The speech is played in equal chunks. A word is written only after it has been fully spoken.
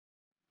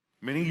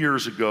Many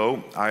years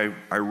ago,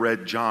 I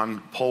read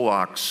John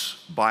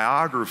Pollock's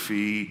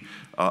biography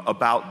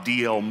about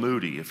D.L.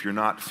 Moody. If you're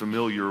not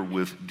familiar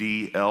with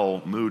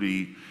D.L.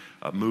 Moody,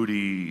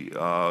 Moody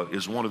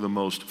is one of the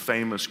most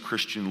famous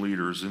Christian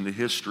leaders in the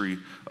history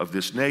of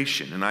this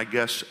nation, and I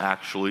guess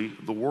actually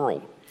the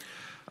world.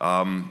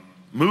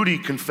 Moody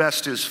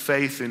confessed his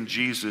faith in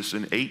Jesus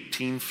in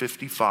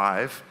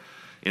 1855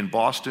 in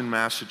Boston,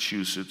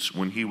 Massachusetts,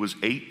 when he was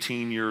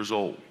 18 years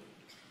old.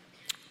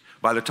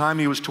 By the time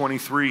he was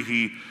 23,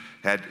 he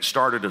had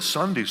started a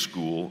Sunday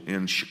school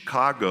in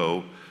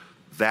Chicago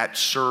that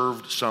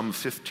served some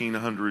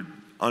 1,500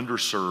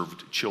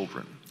 underserved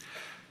children.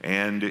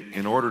 And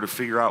in order to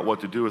figure out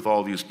what to do with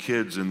all these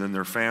kids and then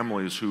their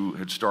families who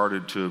had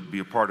started to be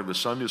a part of the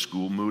Sunday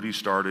school, Moody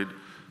started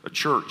a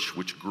church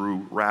which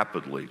grew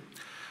rapidly.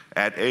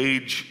 At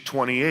age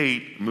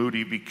 28,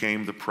 Moody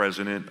became the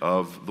president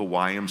of the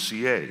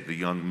YMCA, the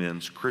Young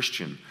Men's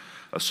Christian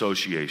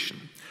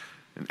Association.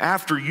 And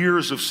after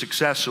years of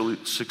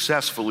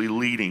successfully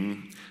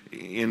leading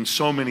in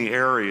so many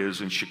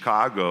areas in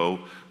Chicago,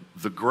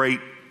 the great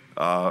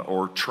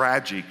or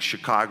tragic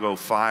Chicago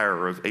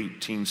fire of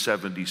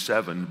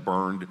 1877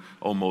 burned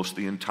almost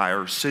the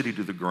entire city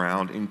to the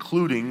ground,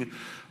 including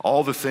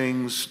all the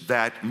things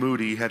that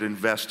Moody had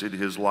invested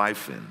his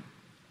life in.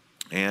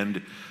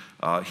 And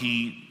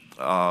he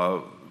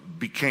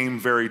became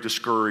very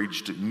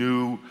discouraged,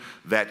 knew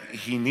that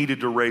he needed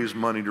to raise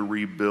money to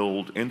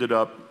rebuild, ended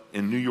up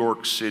in New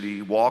York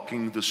City,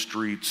 walking the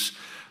streets,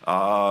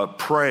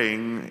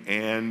 praying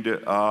and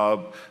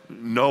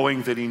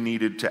knowing that he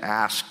needed to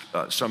ask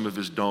some of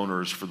his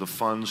donors for the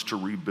funds to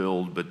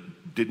rebuild, but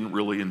didn't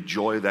really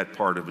enjoy that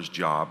part of his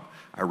job.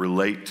 I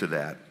relate to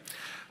that.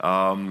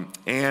 And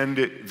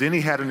then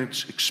he had an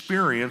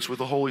experience with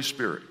the Holy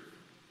Spirit,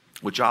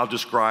 which I'll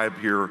describe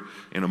here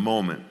in a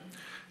moment.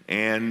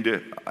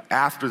 And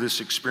after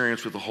this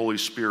experience with the Holy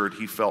Spirit,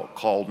 he felt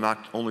called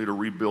not only to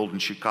rebuild in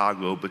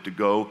Chicago, but to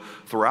go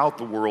throughout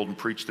the world and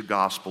preach the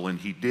gospel. And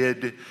he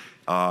did,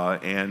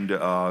 and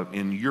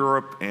in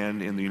Europe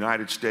and in the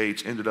United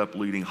States, ended up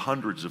leading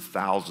hundreds of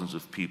thousands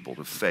of people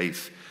to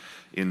faith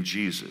in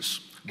Jesus.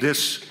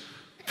 This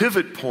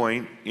pivot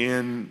point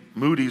in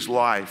Moody's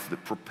life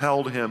that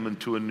propelled him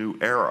into a new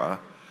era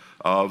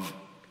of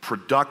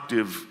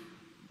productive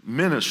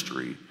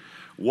ministry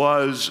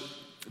was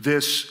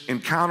this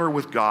encounter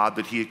with God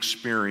that he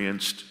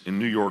experienced in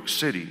New York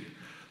City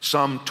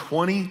some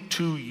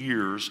 22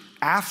 years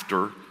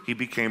after he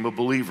became a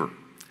believer.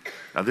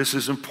 Now, this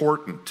is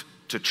important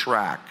to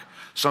track.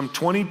 Some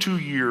 22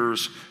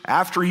 years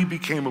after he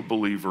became a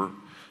believer,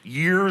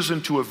 years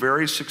into a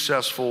very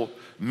successful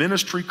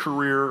ministry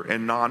career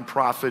and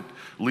nonprofit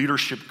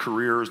leadership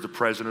career as the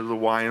president of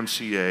the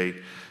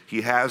YMCA,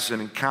 he has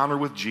an encounter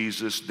with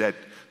Jesus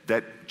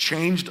that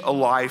changed a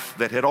life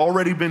that had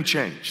already been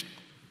changed.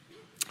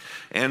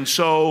 And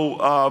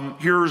so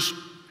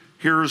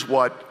here's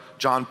what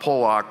John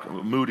Pollock,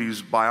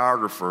 Moody's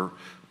biographer,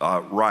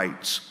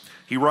 writes.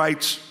 He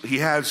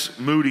has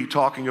Moody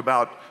talking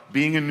about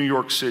being in New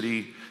York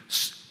City,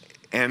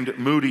 and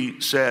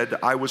Moody said,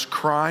 "I was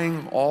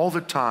crying all the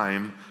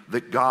time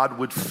that God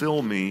would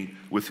fill me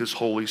with his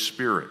Holy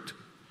Spirit."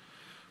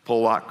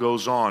 Pollock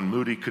goes on,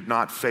 Moody could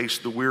not face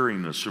the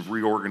weariness of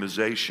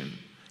reorganization.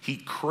 He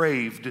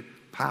craved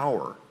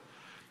power.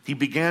 He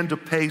began to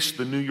pace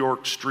the New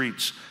York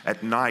streets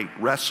at night,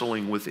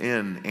 wrestling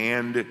within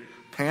and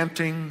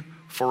panting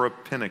for a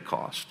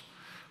Pentecost.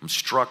 I'm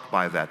struck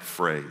by that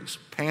phrase,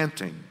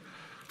 panting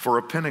for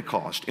a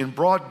Pentecost. In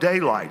broad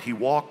daylight, he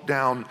walked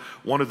down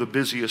one of the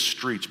busiest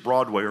streets,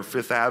 Broadway or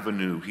Fifth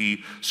Avenue.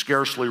 He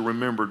scarcely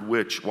remembered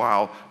which,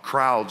 while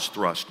crowds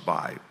thrust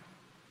by.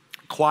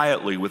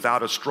 Quietly,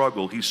 without a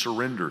struggle, he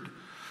surrendered.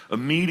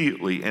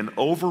 Immediately, an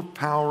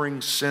overpowering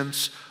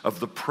sense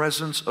of the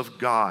presence of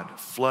God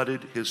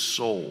flooded his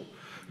soul.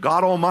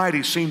 God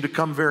Almighty seemed to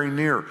come very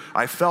near.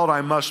 I felt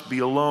I must be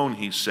alone,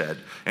 he said,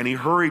 and he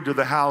hurried to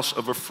the house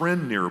of a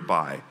friend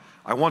nearby.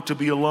 I want to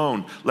be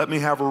alone. Let me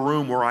have a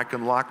room where I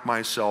can lock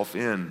myself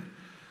in.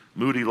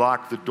 Moody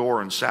locked the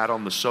door and sat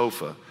on the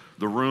sofa.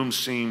 The room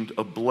seemed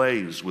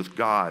ablaze with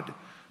God.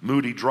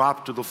 Moody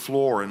dropped to the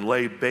floor and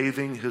lay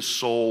bathing his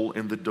soul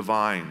in the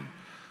divine.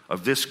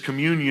 Of this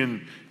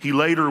communion, he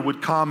later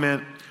would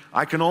comment,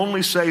 "I can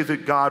only say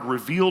that God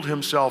revealed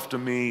himself to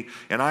me,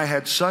 and I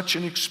had such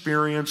an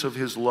experience of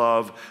his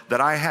love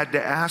that I had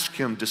to ask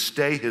him to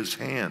stay his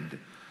hand.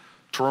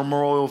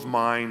 Turmoil of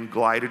mind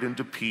glided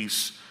into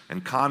peace,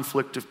 and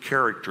conflict of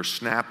character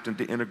snapped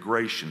into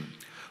integration,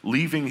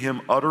 leaving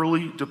him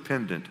utterly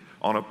dependent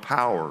on a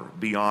power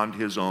beyond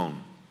his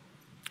own.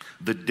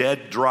 The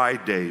dead, dry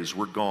days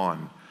were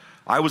gone.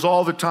 I was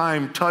all the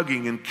time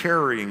tugging and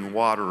carrying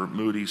water,"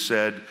 Moody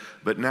said,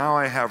 "but now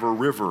I have a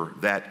river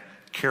that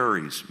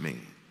carries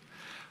me."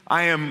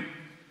 I am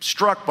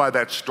struck by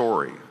that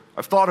story.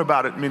 I've thought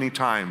about it many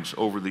times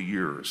over the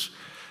years.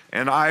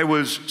 And I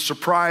was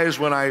surprised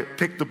when I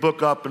picked the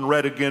book up and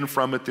read again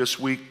from it this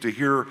week to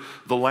hear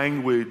the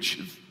language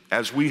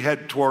as we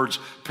head towards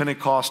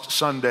Pentecost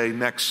Sunday,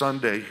 next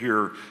Sunday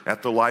here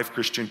at the Life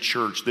Christian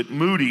Church, that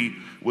Moody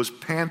was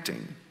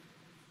panting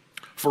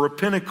for a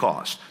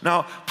Pentecost.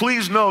 Now,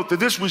 please note that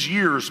this was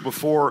years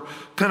before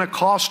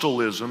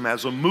Pentecostalism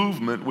as a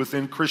movement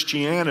within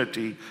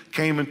Christianity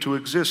came into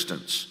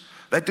existence.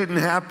 That didn't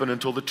happen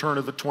until the turn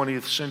of the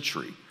 20th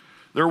century.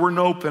 There were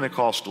no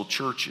Pentecostal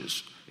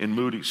churches in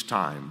Moody's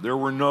time. There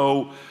were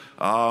no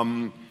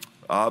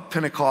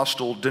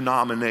Pentecostal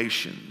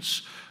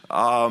denominations.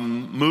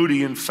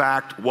 Moody, in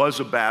fact, was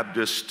a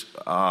Baptist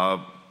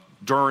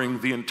during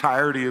the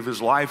entirety of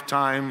his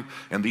lifetime,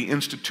 and the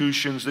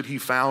institutions that he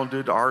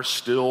founded are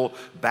still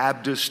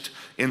Baptist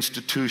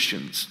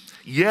institutions.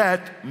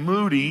 Yet,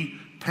 Moody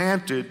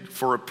panted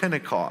for a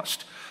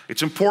Pentecost.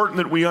 It's important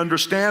that we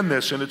understand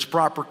this in its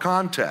proper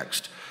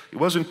context. He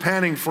wasn't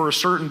panting for a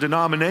certain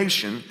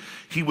denomination.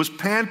 He was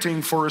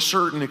panting for a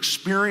certain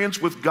experience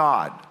with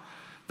God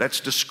that's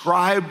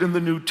described in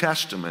the New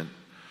Testament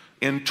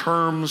in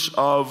terms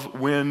of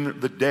when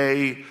the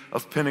day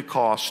of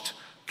Pentecost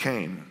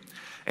came.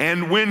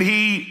 And when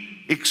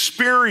he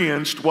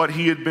experienced what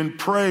he had been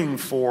praying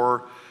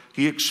for,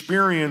 he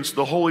experienced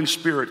the Holy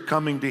Spirit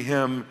coming to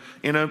him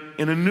in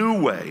a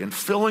new way and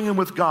filling him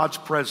with God's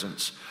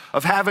presence,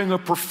 of having a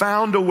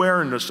profound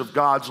awareness of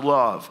God's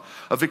love,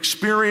 of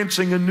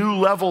experiencing a new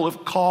level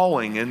of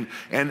calling and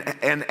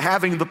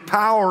having the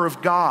power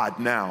of God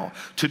now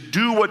to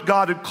do what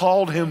God had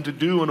called him to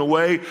do in a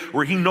way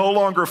where he no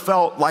longer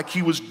felt like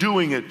he was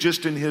doing it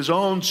just in his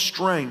own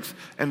strength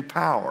and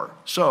power.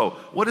 So,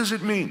 what does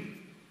it mean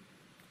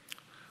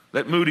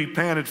that Moody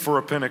panted for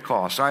a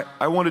Pentecost?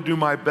 I want to do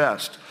my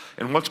best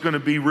in what's going to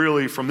be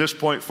really, from this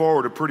point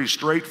forward, a pretty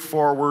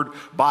straightforward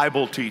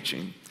Bible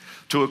teaching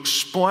to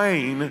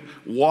explain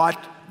what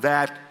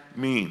that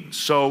means.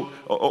 So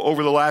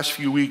over the last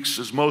few weeks,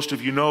 as most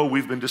of you know,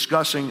 we've been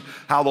discussing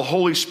how the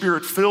Holy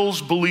Spirit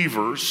fills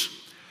believers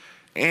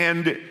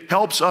and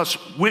helps us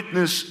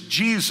witness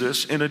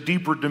Jesus in a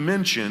deeper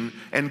dimension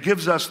and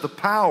gives us the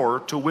power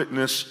to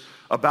witness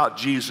about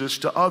Jesus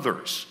to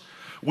others.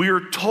 We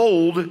are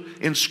told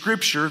in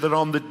Scripture that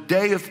on the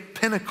day of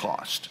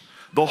Pentecost,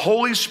 the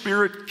Holy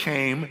Spirit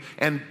came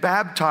and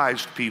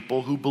baptized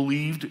people who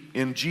believed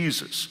in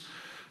Jesus.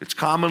 It's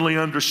commonly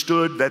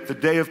understood that the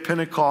day of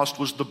Pentecost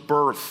was the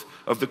birth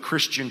of the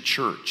Christian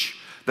church,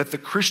 that the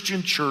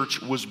Christian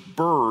church was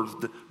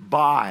birthed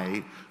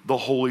by the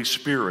Holy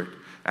Spirit.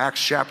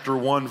 Acts chapter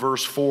 1,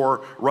 verse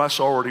 4,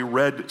 Russ already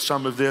read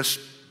some of this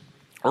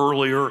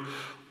earlier.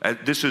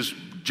 This is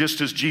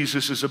just as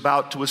Jesus is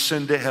about to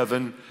ascend to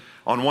heaven.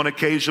 On one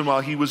occasion,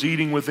 while he was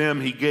eating with them,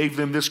 he gave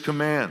them this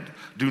command: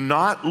 do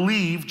not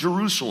leave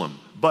Jerusalem,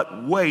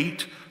 but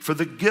wait for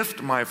the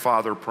gift my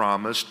Father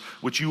promised,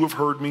 which you have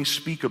heard me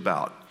speak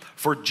about.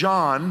 For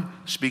John,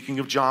 speaking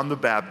of John the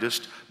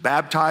Baptist,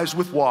 baptized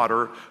with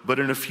water, but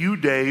in a few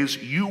days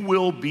you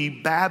will be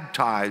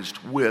baptized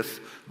with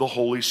the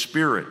Holy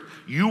Spirit.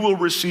 You will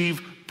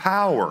receive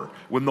power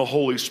when the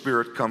Holy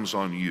Spirit comes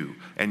on you,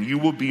 and you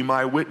will be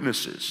my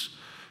witnesses.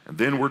 And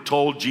then we're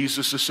told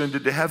Jesus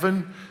ascended to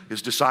heaven.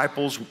 His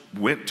disciples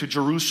went to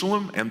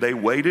Jerusalem, and they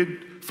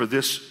waited for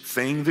this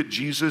thing that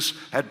Jesus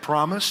had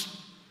promised.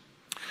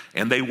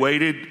 And they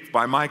waited,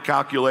 by my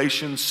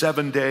calculation,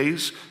 7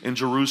 days in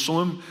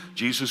Jerusalem.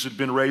 Jesus had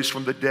been raised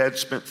from the dead,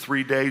 spent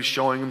 3 days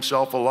showing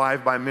himself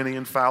alive by many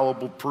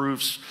infallible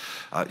proofs.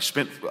 After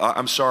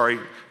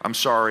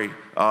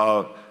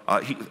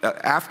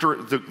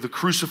the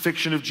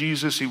crucifixion of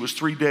Jesus, he was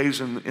 3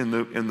 days in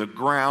the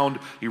ground.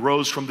 He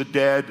rose from the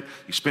dead.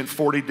 He spent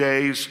 40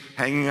 days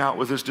hanging out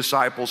with his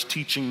disciples,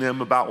 teaching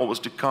them about what was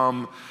to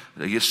come.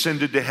 He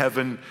ascended to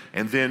heaven,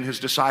 and then his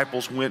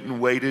disciples went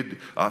and waited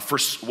for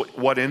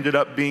what ended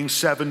up being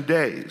 7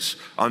 days,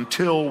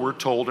 until, we're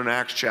told in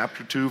Acts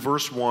chapter 2,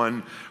 verse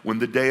 1, when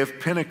the day of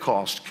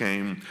Pentecost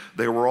came,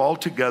 they were all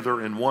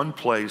together in one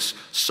place.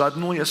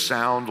 Suddenly a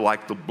sound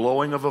like the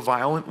blowing of a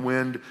violent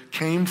wind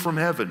came from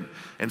heaven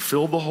and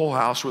filled the whole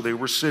house where they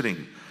were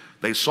sitting.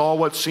 They saw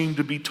what seemed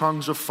to be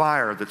tongues of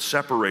fire that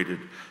separated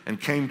and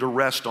came to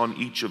rest on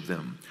each of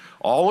them.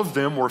 All of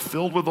them were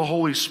filled with the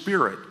Holy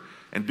Spirit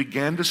and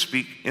began to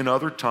speak in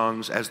other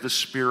tongues as the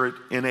Spirit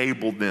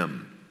enabled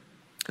them.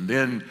 And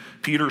then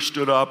Peter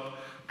stood up,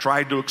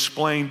 tried to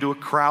explain to a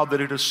crowd that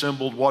had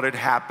assembled what had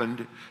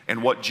happened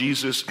and what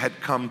Jesus had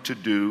come to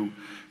do.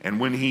 And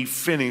when he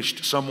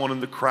finished, someone in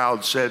the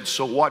crowd said,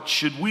 "So what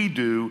should we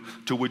do?"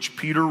 To which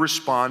Peter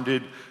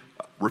responded,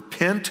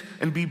 "Repent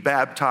and be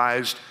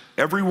baptized,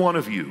 every one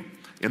of you,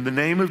 in the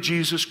name of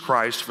Jesus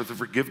Christ for the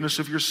forgiveness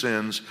of your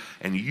sins,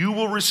 and you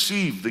will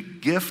receive the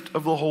gift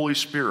of the Holy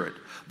Spirit.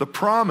 The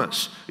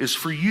promise is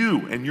for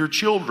you and your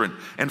children,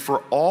 and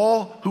for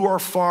all who are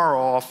far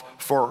off,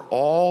 for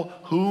all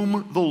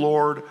whom the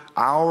Lord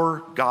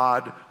our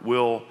God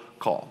will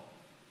call."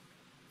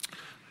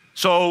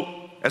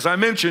 So as I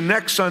mentioned,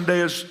 next Sunday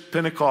is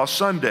Pentecost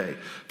Sunday.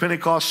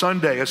 Pentecost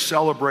Sunday is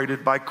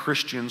celebrated by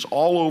Christians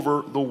all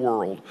over the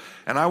world.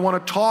 And I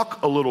want to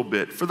talk a little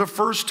bit, for the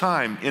first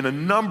time in a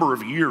number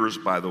of years,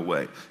 by the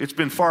way, it's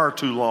been far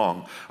too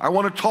long. I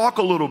want to talk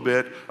a little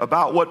bit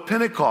about what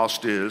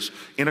Pentecost is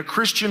in a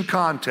Christian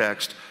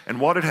context and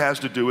what it has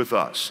to do with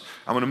us.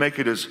 I'm going to make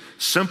it as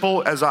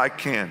simple as I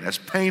can, as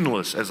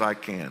painless as I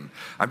can.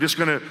 I'm just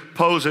going to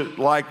pose it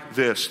like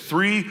this: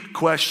 3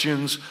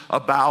 questions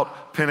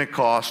about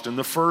Pentecost. And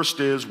the first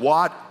is,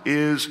 what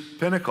is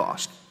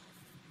Pentecost?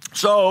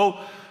 So,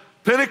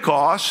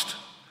 Pentecost,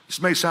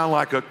 this may sound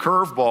like a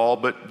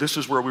curveball, but this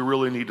is where we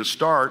really need to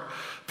start.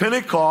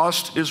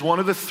 Pentecost is one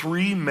of the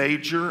 3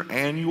 major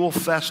annual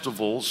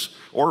festivals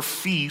or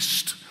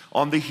feasts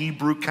on the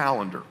Hebrew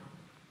calendar.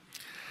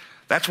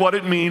 That's what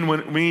it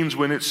means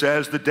when it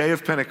says the day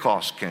of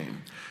Pentecost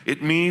came.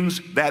 It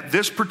means that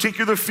this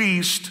particular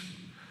feast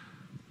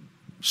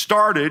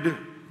started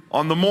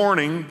on the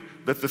morning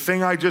that the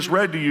thing I just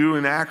read to you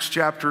in Acts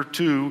chapter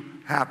 2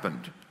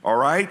 happened. All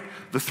right?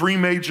 The 3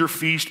 major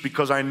feasts,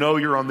 because I know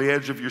you're on the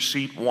edge of your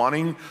seat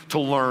wanting to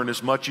learn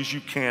as much as you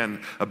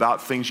can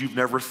about things you've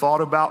never thought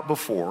about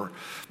before.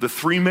 The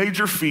 3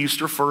 major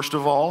feasts are, first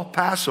of all,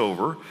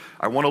 Passover.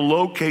 I want to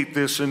locate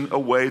this in a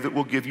way that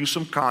will give you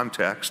some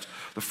context.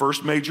 The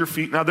first major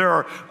feast. Now, there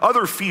are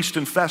other feasts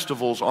and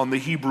festivals on the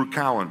Hebrew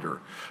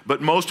calendar,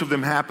 but most of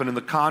them happen in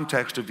the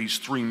context of these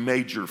 3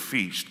 major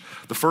feasts.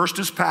 The first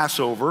is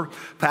Passover.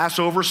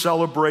 Passover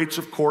celebrates,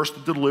 of course,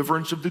 the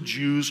deliverance of the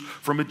Jews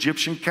from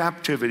Egyptian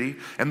captivity.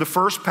 And the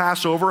first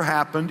Passover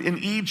happened in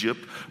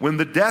Egypt when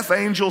the death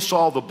angel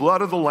saw the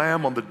blood of the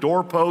lamb on the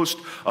doorpost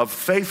of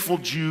faithful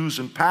Jews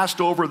and passed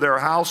over their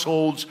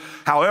households.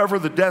 However,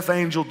 the death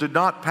angel did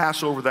not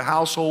pass over the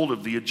household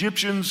of the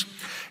Egyptians,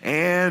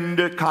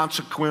 and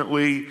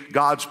consequently,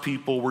 God's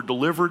people were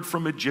delivered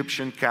from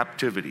Egyptian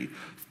captivity.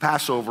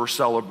 Passover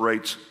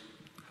celebrates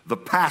the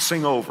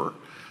passing over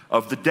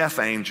of the death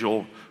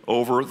angel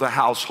over the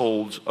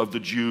households of the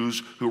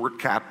Jews who were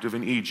captive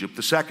in Egypt.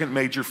 The second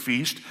major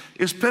feast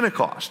is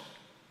Pentecost.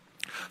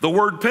 The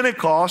word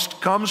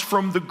Pentecost comes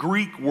from the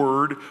Greek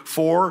word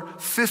for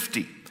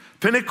 50.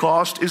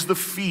 Pentecost is the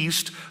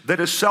feast that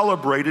is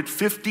celebrated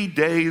 50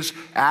 days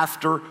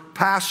after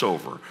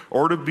Passover,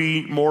 or to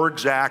be more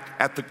exact,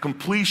 at the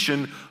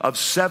completion of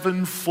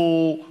 7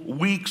 full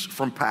weeks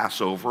from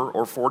Passover,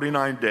 or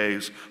 49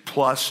 days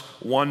plus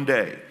 1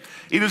 day.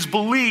 It is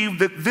believed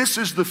that this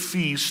is the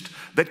feast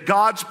that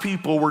God's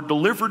people were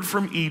delivered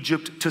from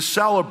Egypt to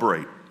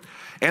celebrate,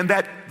 and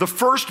that the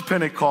first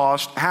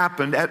Pentecost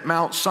happened at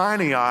Mount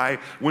Sinai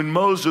when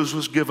Moses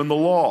was given the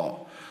law.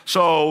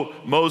 So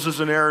Moses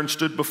and Aaron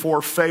stood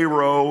before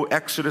Pharaoh,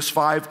 Exodus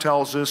 5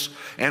 tells us,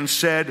 and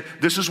said,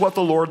 "This is what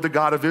the Lord, the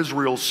God of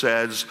Israel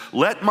says,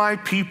 let my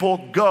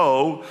people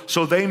go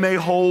so they may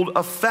hold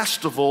a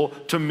festival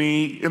to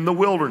me in the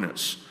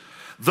wilderness."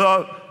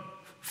 The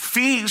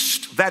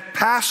feast that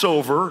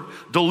Passover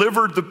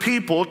delivered the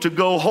people to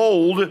go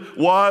hold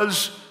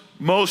was,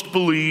 most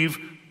believe,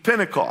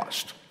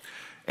 Pentecost.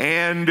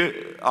 And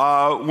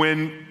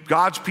when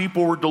God's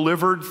people were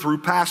delivered through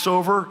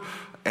Passover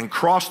and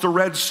crossed the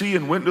Red Sea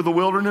and went to the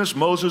wilderness,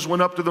 Moses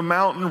went up to the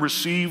mountain,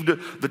 received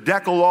the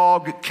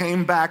Decalogue,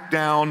 came back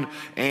down,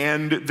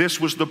 and this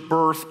was the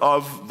birth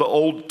of the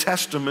Old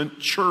Testament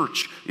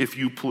church, if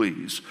you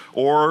please,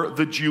 or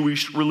the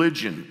Jewish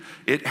religion.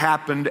 It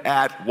happened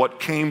at what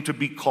came to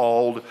be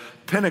called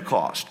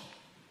Pentecost.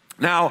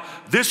 Now,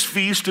 this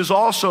feast is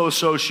also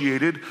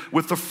associated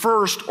with the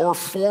first or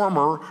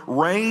former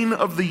rain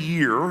of the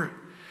year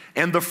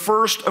and the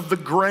first of the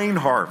grain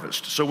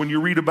harvest. So when you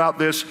read about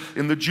this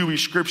in the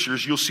Jewish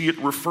scriptures, you'll see it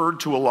referred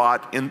to a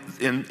lot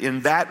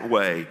in that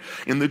way.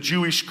 In the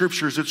Jewish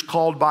scriptures, it's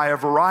called by a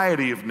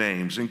variety of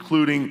names,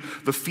 including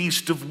the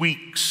Feast of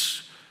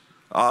Weeks,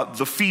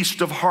 the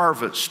Feast of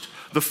Harvest,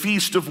 the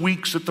Feast of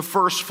Weeks at the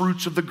first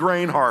fruits of the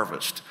grain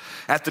harvest.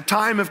 At the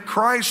time of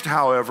Christ,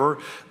 however,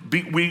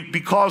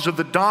 because of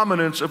the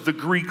dominance of the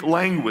Greek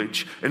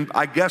language, and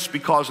I guess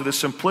because of the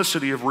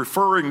simplicity of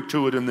referring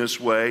to it in this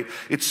way,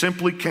 it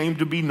simply came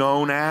to be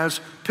known as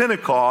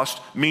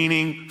Pentecost,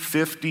 meaning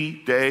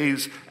 50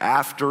 days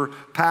after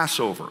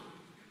Passover.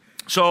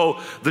 So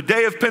the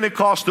day of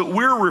Pentecost that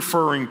we're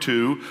referring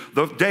to,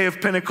 the day of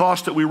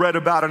Pentecost that we read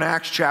about in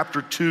Acts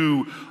chapter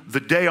 2, the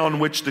day on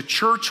which the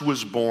church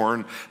was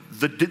born,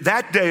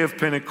 that day of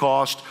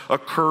Pentecost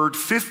occurred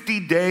 50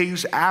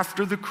 days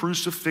after the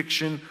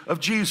crucifixion of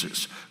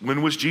Jesus.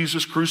 When was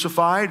Jesus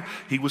crucified?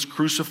 He was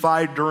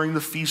crucified during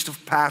the Feast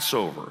of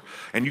Passover.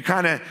 And you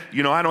kind of,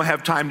 I don't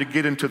have time to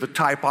get into the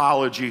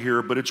typology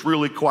here, but it's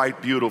really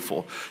quite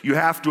beautiful. You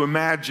have to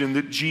imagine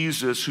that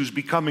Jesus, who's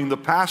becoming the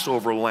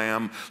Passover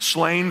lamb,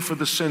 slain for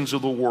the sins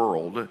of the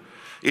world,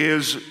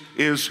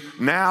 is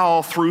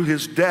now through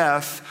his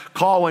death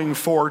calling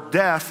for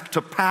death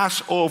to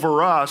pass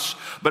over us,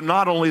 but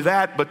not only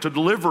that, but to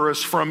deliver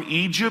us from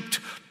Egypt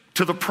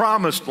to the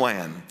promised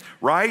land,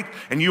 right?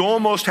 And you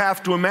almost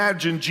have to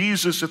imagine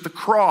Jesus at the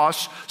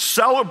cross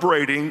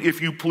celebrating, if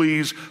you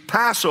please,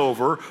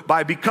 Passover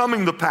by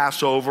becoming the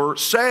Passover,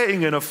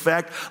 saying in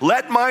effect,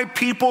 let my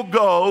people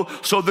go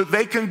so that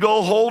they can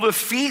go hold a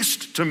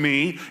feast to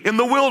me in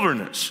the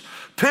wilderness.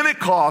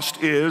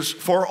 Pentecost is,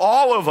 for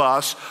all of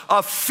us,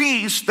 a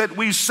feast that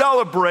we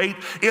celebrate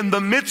in the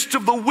midst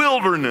of the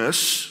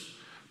wilderness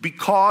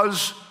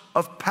because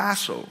of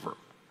Passover.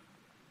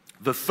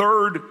 The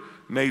third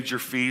major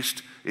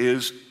feast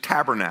is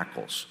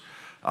Tabernacles.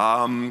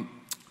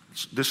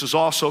 This is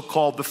also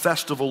called the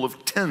Festival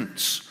of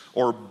Tents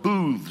or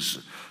Booths.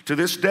 To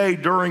this day,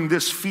 during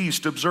this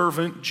feast,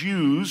 observant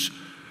Jews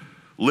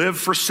live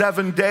for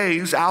 7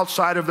 days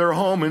outside of their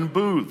home in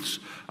booths.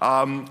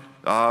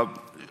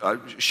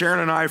 Sharon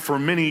and I, for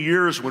many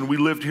years when we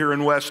lived here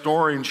in West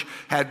Orange,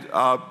 had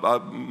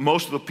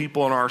most of the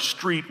people on our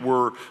street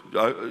were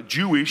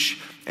Jewish,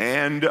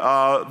 and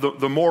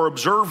the more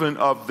observant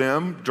of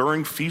them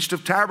during Feast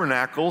of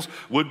Tabernacles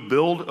would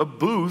build a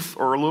booth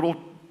or a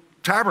little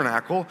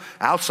tabernacle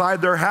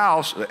outside their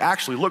house. It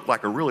actually looked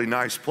like a really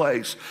nice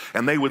place,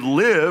 and they would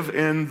live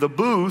in the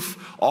booth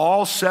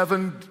all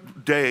 7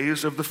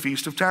 days of the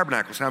Feast of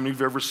Tabernacles. How many of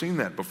you have ever seen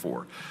that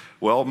before?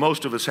 Well,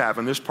 most of us have.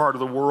 In this part of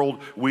the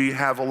world, we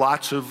have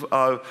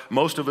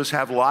most of us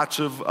have lots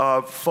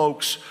of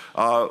folks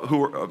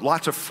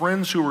lots of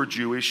friends who are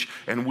Jewish,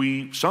 and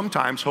we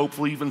sometimes,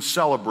 hopefully, even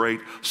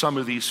celebrate some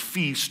of these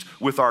feasts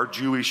with our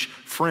Jewish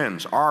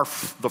friends,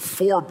 the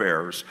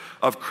forebears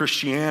of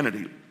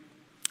Christianity.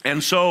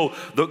 And so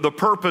the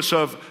purpose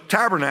of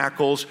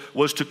Tabernacles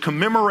was to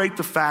commemorate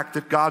the fact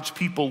that God's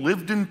people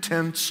lived in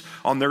tents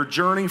on their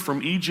journey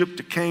from Egypt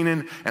to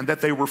Canaan, and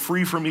that they were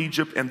free from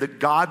Egypt, and that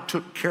God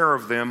took care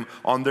of them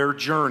on their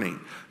journey.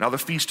 Now, the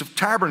Feast of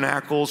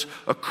Tabernacles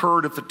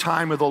occurred at the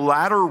time of the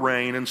latter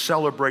rain and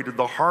celebrated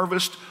the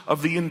harvest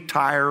of the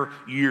entire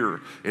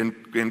year.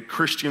 In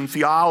Christian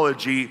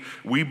theology,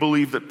 we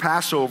believe that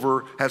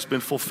Passover has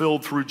been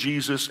fulfilled through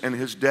Jesus and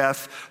his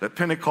death, that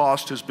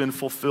Pentecost has been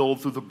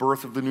fulfilled through the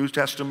birth of the New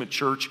Testament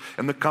church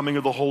and the coming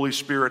of the Holy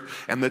Spirit,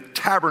 and that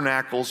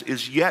Tabernacles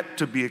is yet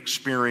to be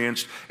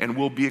experienced and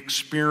will be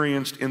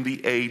experienced in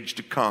the age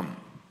to come.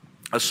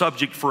 A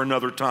subject for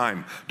another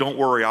time. Don't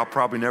worry, I'll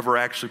probably never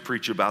actually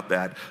preach about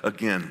that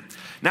again.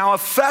 Now, a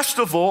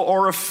festival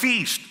or a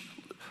feast,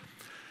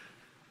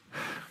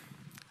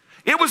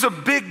 it was a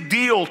big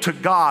deal to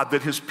God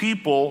that his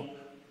people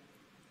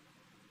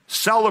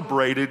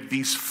celebrated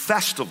these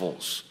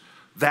festivals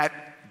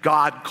that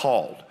God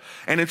called.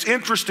 And it's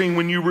interesting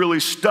when you really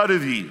study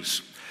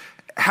these,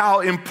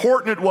 how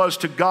important it was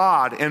to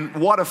God and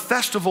what a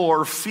festival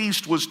or a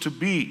feast was to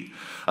be.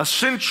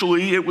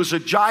 Essentially, it was a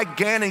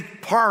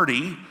gigantic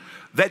party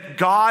that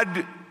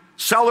God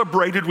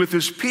celebrated with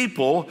his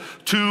people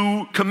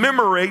to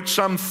commemorate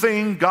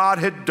something God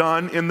had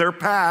done in their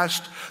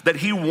past that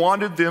he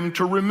wanted them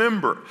to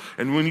remember.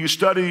 And when you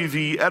study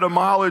the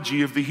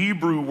etymology of the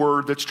Hebrew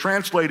word that's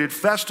translated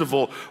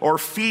festival or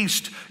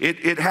feast,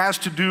 it has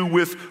to do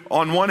with,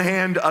 on one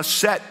hand, a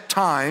set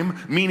time,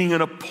 meaning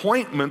an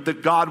appointment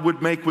that God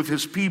would make with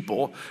his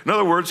people. In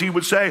other words, he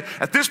would say,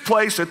 at this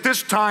place, at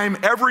this time,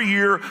 every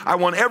year, I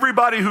want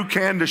everybody who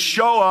can to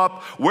show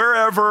up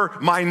wherever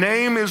my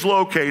name is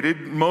located,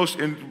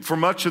 for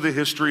much of the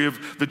history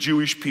of the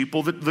Jewish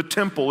people, the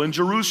temple in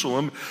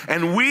Jerusalem,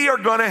 and we are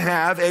going to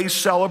have a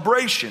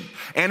celebration.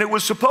 And it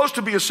was supposed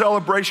to be a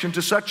celebration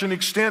to such an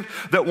extent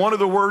that one of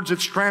the words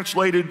that's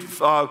translated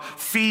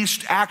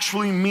feast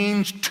actually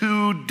means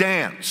to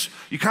dance.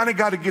 You kind of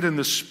got to get in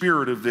the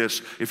spirit of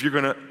this if you're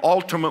going to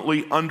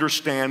ultimately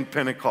understand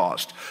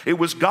Pentecost. It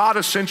was God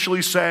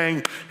essentially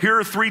saying,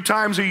 here 3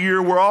 times a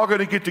year, we're all going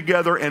to get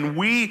together and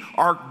we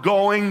are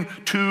going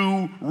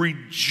to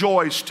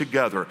rejoice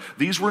together.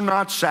 These were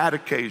not sad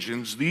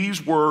occasions.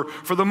 These were,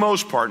 for the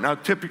most part, now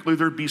typically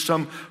there'd be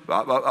some,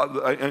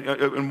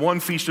 in one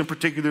feast in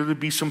particular, there'd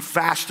be some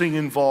fasting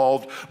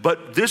involved,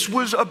 but this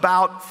was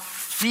about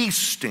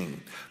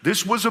feasting.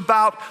 This was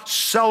about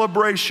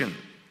celebration.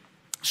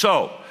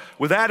 So,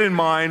 with that in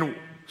mind,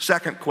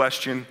 second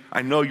question,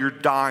 I know you're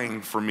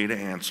dying for me to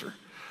answer.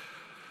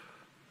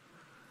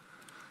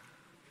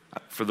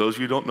 For those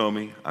of you who don't know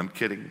me, I'm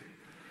kidding.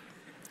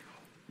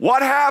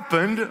 What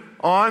happened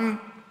on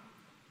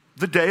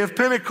the day of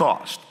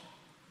Pentecost?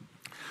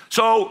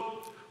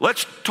 So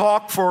let's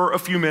talk for a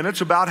few minutes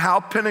about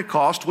how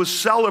Pentecost was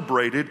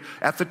celebrated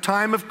at the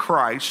time of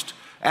Christ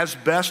as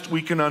best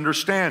we can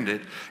understand it.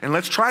 And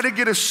let's try to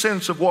get a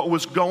sense of what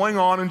was going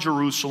on in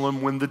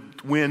Jerusalem when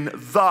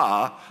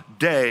the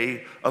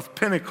day of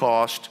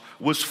Pentecost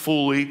was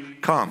fully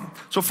come.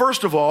 So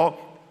first of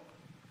all,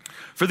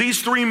 for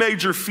these 3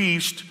 major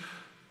feasts,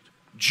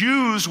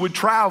 Jews would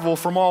travel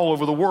from all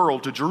over the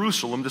world to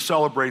Jerusalem to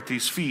celebrate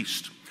these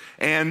feasts.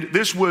 And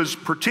this was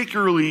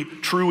particularly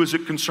true as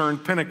it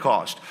concerned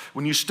Pentecost.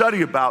 When you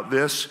study about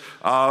this,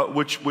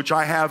 which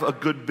I have a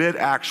good bit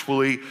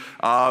actually,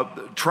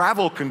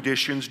 travel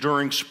conditions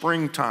during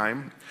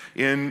springtime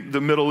in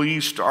the Middle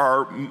East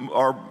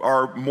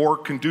are more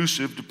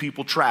conducive to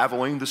people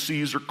traveling. The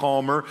seas are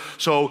calmer.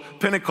 So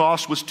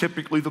Pentecost was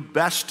typically the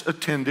best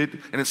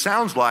attended, and it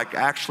sounds like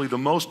actually the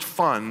most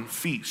fun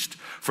feast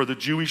for the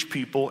Jewish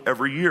people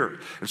every year.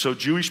 And so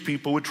Jewish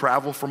people would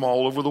travel from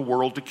all over the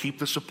world to keep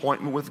this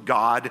appointment with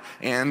God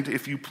and,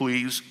 if you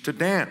please, to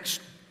dance.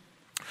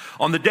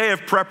 On the day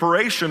of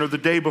preparation, or the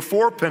day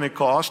before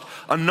Pentecost,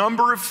 a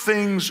number of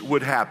things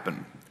would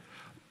happen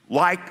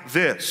like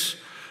this.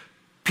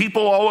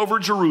 People all over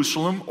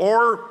Jerusalem,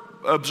 or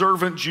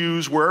observant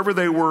Jews wherever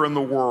they were in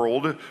the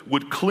world,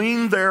 would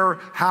clean their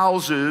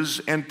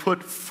houses and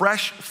put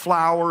fresh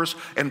flowers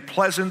and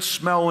pleasant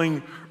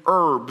smelling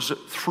herbs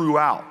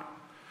throughout.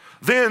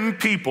 Then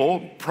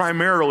people,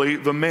 primarily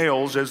the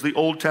males, as the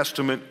Old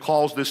Testament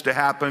calls this to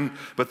happen,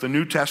 but the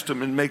New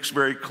Testament makes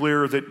very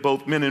clear that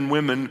both men and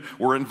women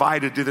were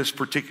invited to this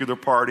particular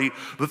party,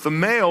 that the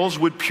males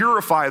would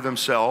purify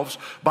themselves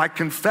by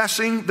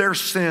confessing their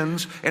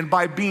sins and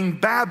by being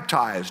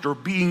baptized or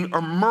being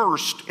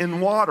immersed in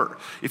water.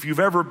 If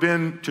you've ever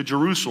been to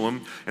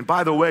Jerusalem, and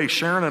by the way,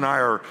 Sharon and I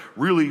are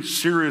really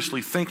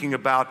seriously thinking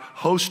about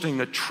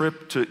hosting a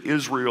trip to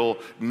Israel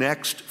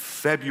next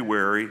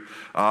February.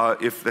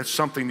 If that's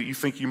something that you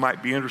think you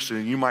might be interested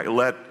in, you might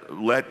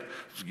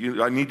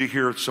I need to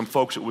hear some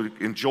folks that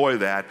would enjoy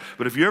that.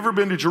 But if you've ever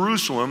been to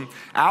Jerusalem,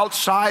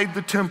 outside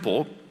the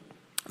temple,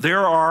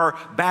 there are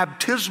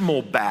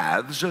baptismal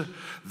baths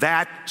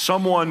that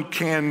someone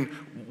can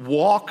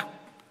walk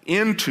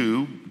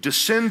into,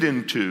 descend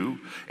into,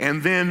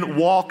 and then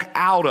walk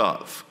out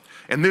of.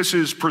 And this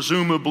is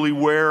presumably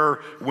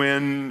where,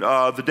 when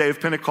the day of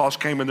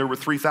Pentecost came and there were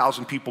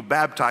 3,000 people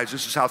baptized,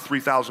 this is how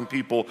 3,000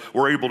 people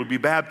were able to be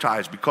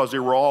baptized, because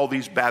there were all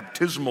these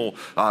baptismal,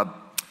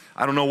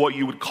 I don't know what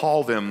you would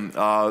call them.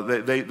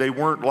 They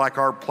weren't like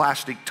our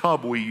plastic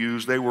tub we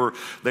use. They were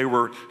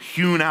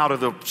hewn out of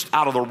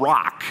the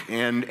rock,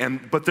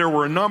 but there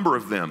were a number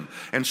of them.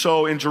 And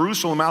so in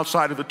Jerusalem,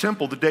 outside of the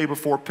temple, the day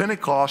before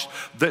Pentecost,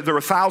 there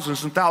were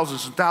thousands and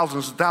thousands and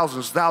thousands and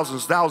thousands and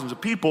thousands and thousands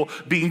of people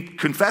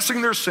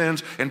confessing their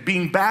sins and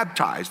being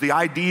baptized. The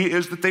idea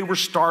is that they were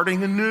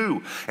starting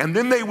anew, and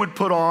then they would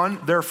put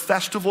on their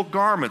festival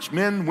garments.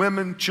 Men,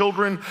 women,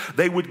 children,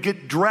 they would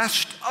get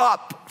dressed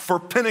up for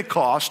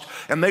Pentecost,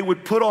 and they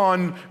would put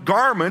on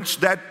garments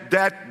that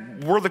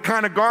were the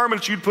kind of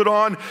garments you'd put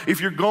on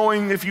if you're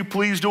going, if you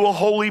please, to a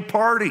holy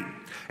party.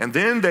 And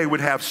then they would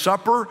have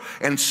supper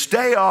and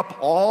stay up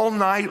all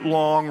night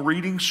long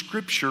reading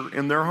scripture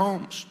in their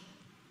homes.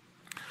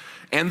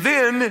 And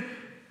then,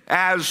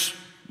 as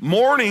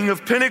morning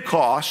of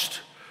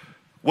Pentecost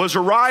was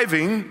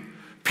arriving,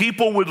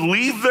 people would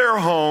leave their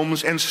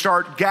homes and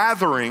start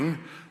gathering.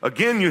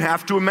 Again, you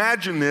have to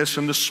imagine this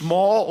in the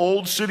small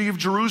old city of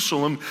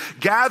Jerusalem,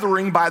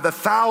 gathering by the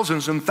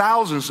thousands and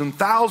thousands and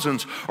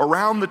thousands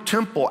around the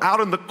temple,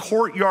 out in the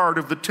courtyard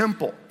of the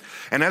temple.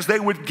 And as they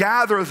would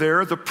gather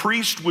there, the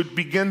priest would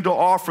begin to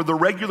offer the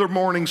regular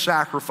morning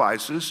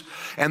sacrifices,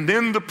 and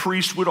then the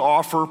priest would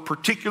offer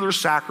particular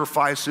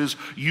sacrifices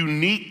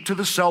unique to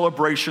the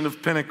celebration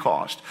of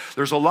Pentecost.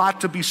 There's a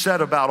lot to be said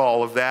about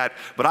all of that,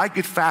 but I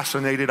get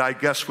fascinated, I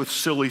guess, with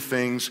silly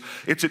things.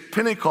 It's at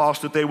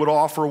Pentecost that they would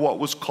offer what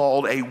was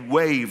called a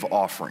wave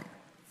offering.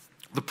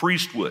 The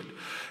priest would.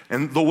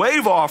 And the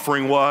wave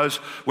offering was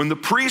when the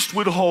priest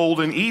would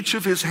hold in each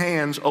of his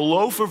hands a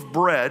loaf of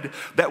bread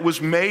that was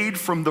made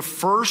from the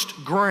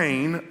first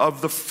grain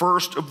of the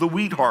first of the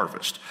wheat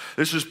harvest.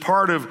 This is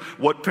part of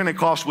what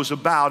Pentecost was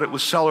about. It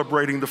was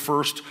celebrating the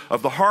first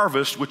of the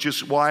harvest, which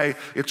is why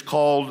it's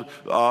called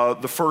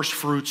the first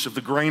fruits of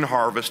the grain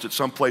harvest at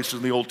some places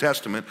in the Old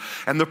Testament.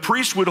 And the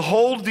priest would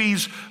hold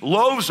these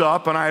loaves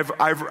up, and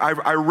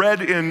I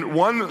read in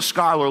one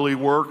scholarly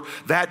work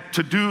that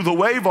to do the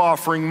wave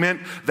offering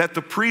meant that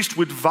the priest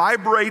would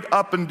vibrate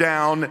up and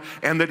down,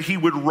 and that he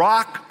would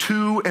rock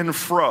to and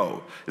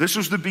fro. This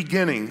was the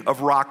beginning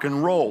of rock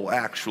and roll,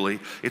 actually.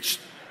 It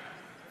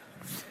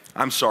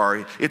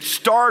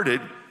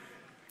started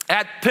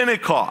at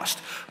Pentecost.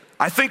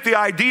 I think the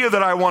idea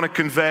that I want to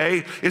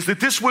convey is that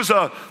this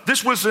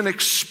was an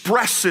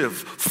expressive,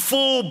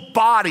 full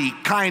body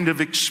kind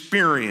of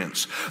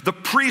experience. The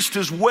priest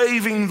is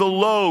waving the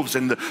loaves,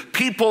 and the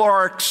people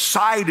are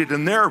excited,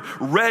 and they're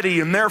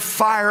ready, and they're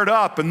fired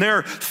up, and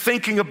they're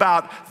thinking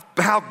about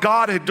how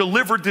God had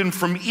delivered them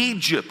from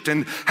Egypt,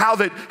 and how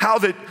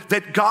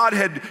that God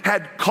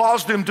had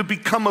caused them to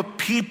become a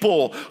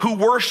people who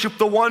worship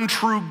the one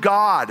true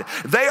God.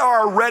 They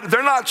are ready.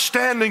 They're not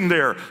standing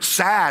there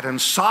sad and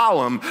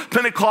solemn.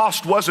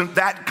 Pentecost wasn't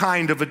that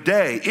kind of a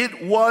day.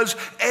 It was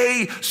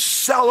a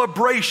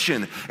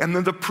celebration. And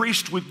then the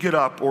priest would get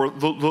up, or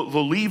the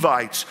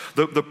Levites,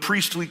 the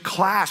priestly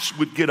class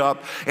would get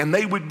up, and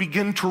they would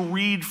begin to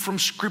read from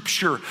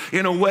Scripture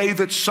in a way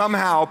that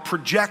somehow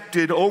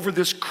projected over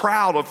this crowd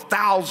crowd of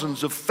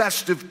thousands of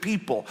festive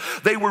people.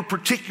 They were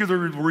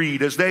particularly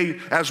read,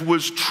 as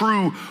was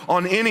true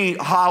on any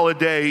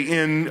holiday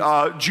in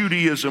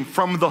Judaism,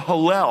 from the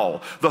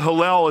Hallel. The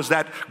Hallel is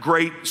that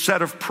great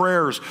set of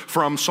prayers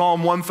from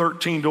Psalm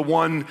 113 to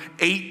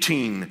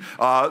 118.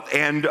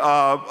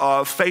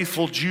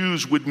 Faithful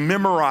Jews would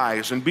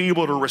memorize and be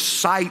able to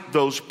recite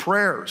those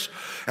prayers.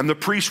 And the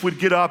priest would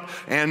get up,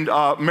 and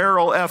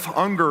Merrill F.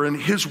 Unger in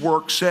his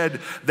work said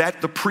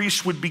that the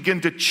priest would begin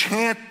to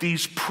chant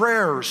these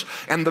prayers,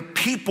 and the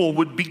people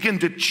would begin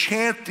to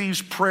chant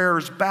these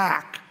prayers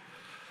back.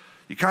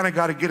 You kind of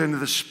got to get into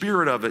the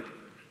spirit of it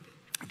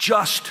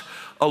just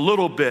a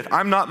little bit.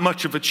 I'm not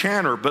much of a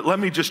chanter, but let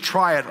me just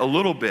try it a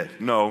little bit.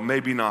 No,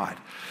 maybe not.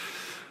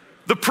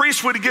 The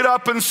priest would get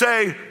up and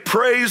say,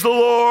 "Praise the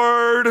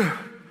Lord,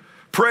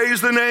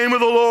 praise the name of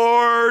the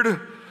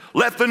Lord.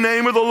 Let the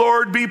name of the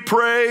Lord be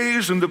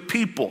praised." And the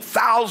people,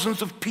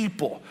 thousands of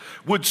people,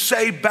 would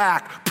say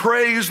back,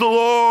 "Praise the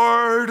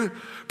Lord,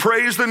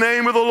 praise the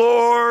name of the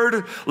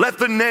Lord. Let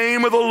the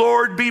name of the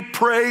Lord be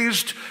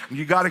praised." And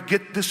you got to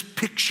get this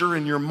picture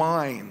in your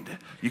mind.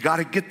 You got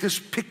to get this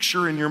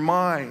picture in your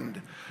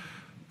mind.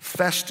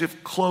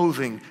 Festive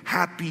clothing,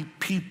 happy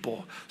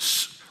people,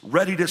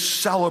 ready to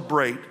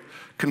celebrate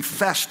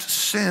confessed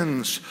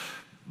sins,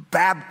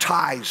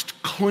 baptized,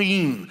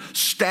 clean,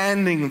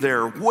 standing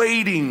there,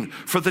 waiting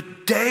for the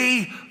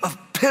day of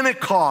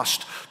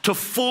Pentecost to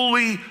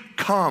fully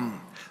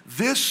come.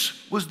 This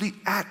was the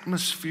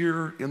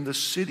atmosphere in the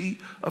city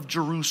of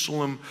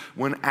Jerusalem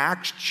when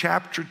Acts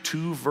chapter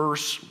 2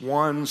 verse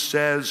 1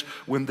 says,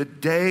 when the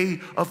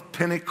day of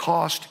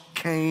Pentecost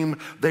came,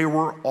 they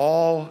were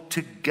all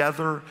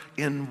together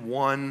in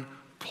one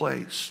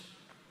place.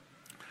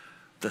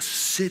 The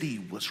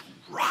city was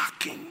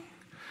rocking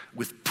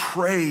with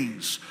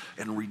praise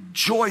and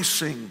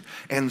rejoicing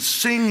and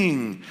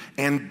singing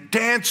and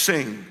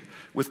dancing,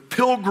 with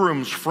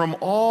pilgrims from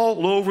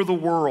all over the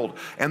world.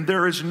 And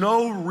there is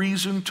no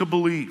reason to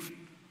believe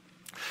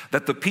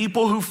that the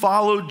people who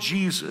followed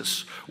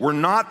Jesus were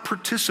not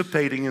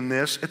participating in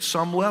this at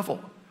some level.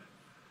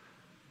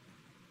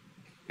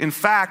 In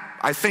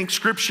fact, I think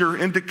Scripture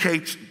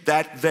indicates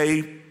that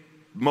they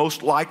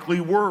most likely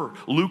were.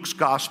 Luke's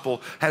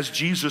gospel has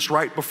Jesus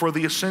right before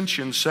the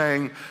ascension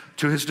saying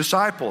to his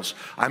disciples,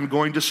 "I'm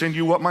going to send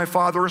you what my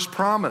Father has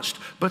promised,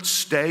 but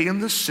stay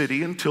in the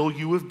city until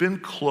you have been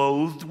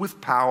clothed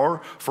with power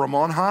from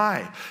on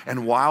high."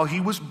 And while he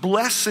was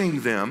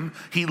blessing them,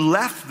 he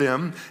left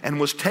them and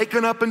was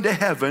taken up into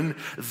heaven.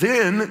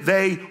 Then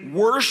they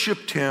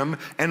worshiped him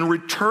and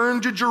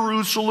returned to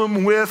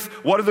Jerusalem with,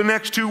 what are the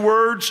next two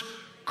words?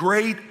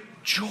 Great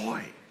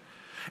joy.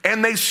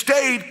 And they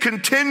stayed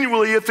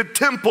continually at the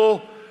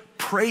temple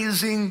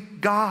praising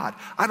God.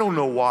 I don't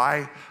know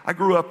why. I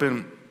grew up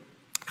in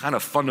kind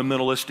of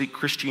fundamentalistic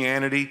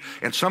Christianity,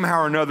 and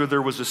somehow or another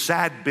there was a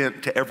sad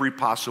bent to every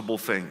possible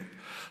thing.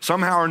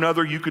 Somehow or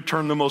another you could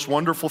turn the most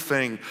wonderful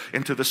thing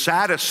into the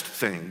saddest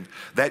thing.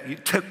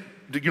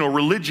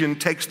 Religion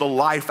takes the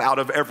life out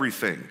of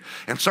everything.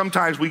 And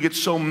sometimes we get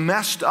so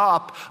messed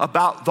up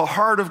about the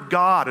heart of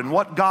God and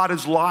what God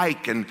is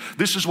like. And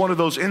this is one of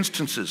those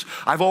instances.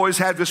 I've always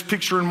had this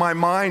picture in my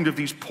mind of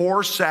these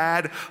poor,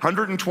 sad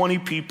 120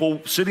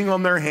 people sitting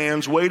on their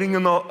hands, waiting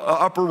in the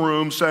upper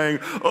room saying,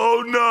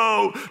 "Oh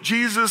no,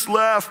 Jesus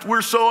left.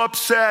 We're so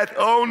upset.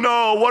 Oh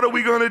no, what are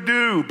we going to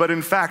do?" But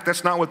in fact,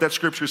 that's not what that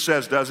scripture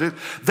says, does it?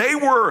 They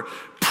were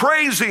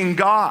praising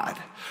God.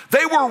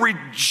 They were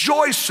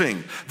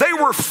rejoicing. They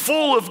were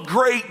full of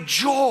great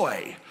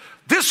joy.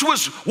 This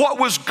was what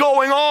was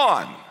going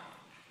on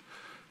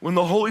when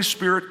the Holy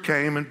Spirit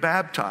came and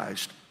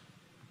baptized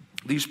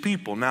these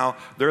people. Now,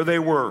 there they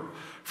were.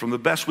 From the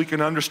best we can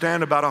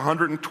understand, about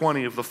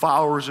 120 of the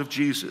followers of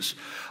Jesus,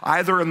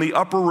 either in the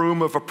upper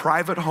room of a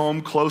private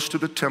home close to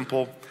the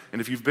temple. And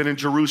if you've been in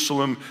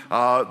Jerusalem,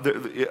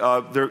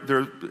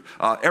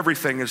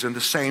 everything is in the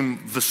same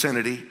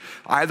vicinity.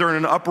 Either in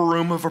an upper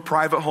room of a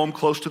private home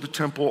close to the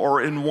temple,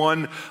 or in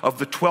one of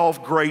the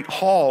 12 great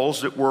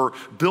halls that were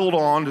built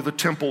on to the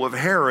temple of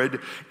Herod,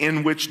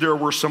 in which there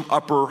were some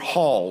upper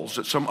halls,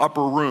 some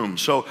upper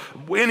rooms. So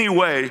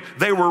anyway,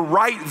 they were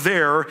right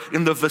there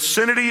in the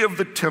vicinity of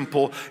the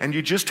temple, and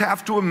you just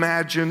have to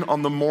imagine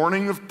on the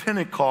morning of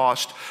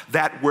Pentecost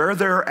that where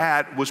they're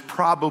at was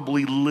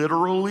probably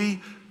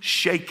literally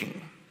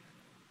shaking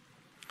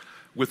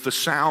with the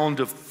sound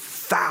of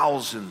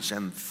thousands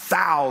and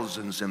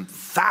thousands and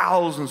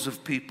thousands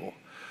of people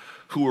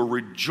who are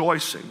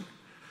rejoicing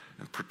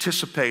and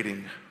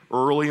participating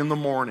early in the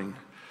morning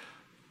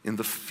in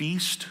the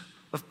feast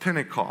of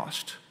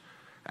Pentecost.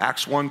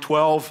 Acts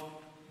 1:12,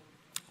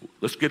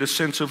 let's get a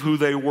sense of who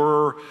they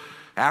were.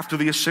 After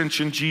the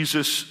ascension,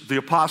 the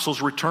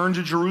apostles returned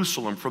to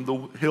Jerusalem from the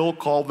hill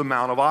called the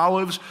Mount of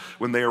Olives.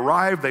 When they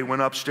arrived, they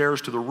went upstairs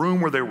to the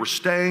room where they were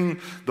staying.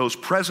 Those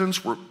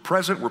present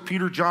were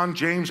Peter, John,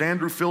 James,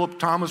 Andrew, Philip,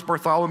 Thomas,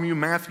 Bartholomew,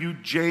 Matthew,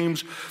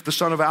 James, the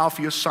son of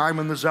Alphaeus,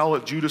 Simon the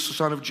Zealot, Judas, the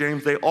son of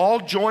James. They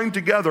all joined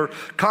together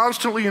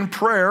constantly in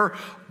prayer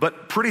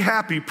but pretty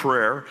happy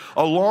prayer,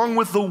 along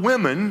with the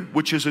women,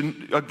 which is,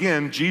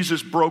 again,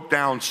 Jesus broke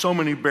down so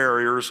many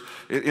barriers.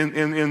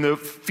 In the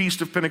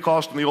Feast of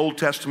Pentecost in the Old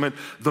Testament,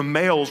 the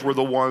males were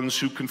the ones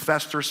who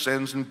confessed their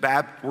sins and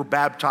were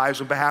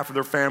baptized on behalf of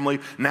their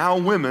family. Now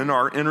women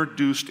are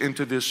introduced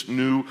into this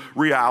new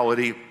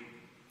reality.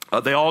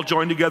 They all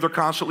join together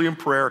constantly in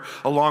prayer,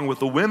 along with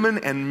the women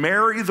and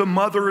Mary, the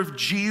mother of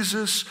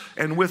Jesus,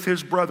 and with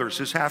his brothers,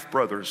 his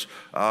half-brothers.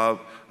 The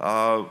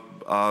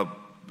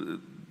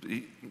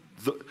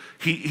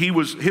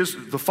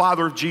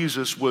father of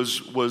Jesus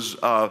was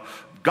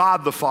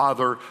God the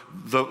Father.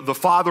 The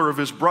father of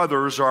his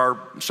brothers are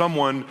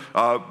someone,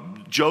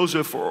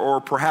 Joseph or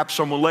perhaps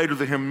someone later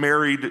than him,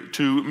 married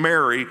to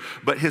Mary,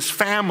 but his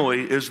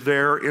family is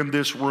there in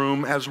this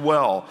room as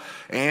well.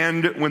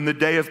 And when the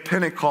day of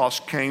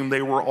Pentecost came,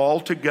 they were all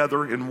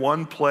together in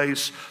one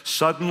place.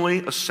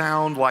 Suddenly a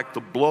sound like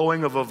the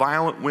blowing of a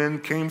violent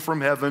wind came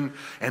from heaven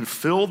and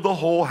filled the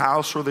whole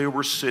house where they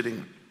were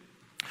sitting.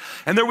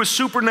 And there was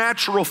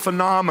supernatural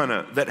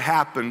phenomena that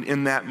happened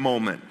in that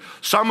moment,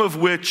 some of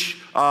which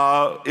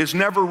is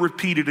never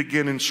repeated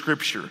again in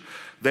Scripture.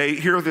 They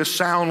hear this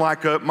sound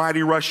like a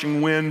mighty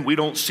rushing wind. We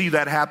don't see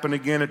that happen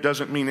again. It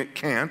doesn't mean it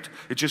can't.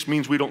 It just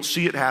means we don't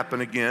see it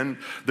happen again.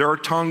 There are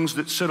tongues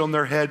that sit on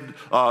their head,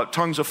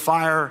 tongues of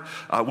fire.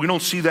 We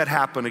don't see that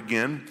happen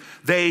again.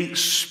 They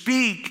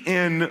speak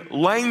in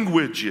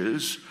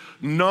languages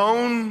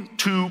known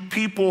to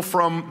people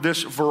from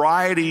this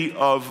variety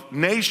of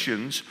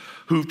nations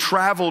who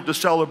traveled to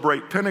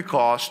celebrate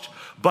Pentecost,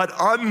 but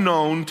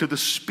unknown to the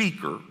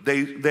speaker.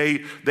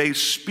 They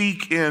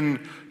speak in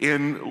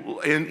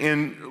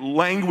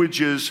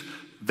languages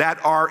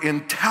that are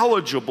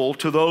intelligible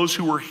to those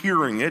who are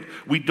hearing it.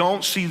 We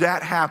don't see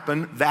that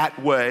happen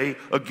that way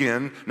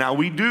again. Now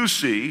we do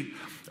see,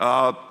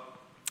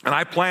 and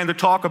I plan to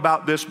talk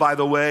about this, by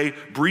the way,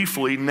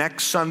 briefly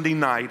next Sunday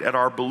night at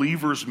our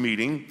believers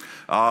meeting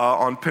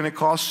on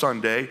Pentecost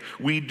Sunday.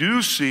 We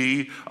do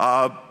see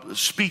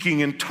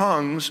speaking in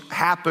tongues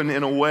happen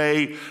in a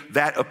way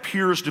that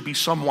appears to be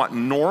somewhat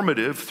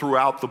normative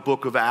throughout the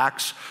book of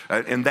Acts,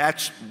 and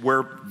that's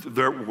where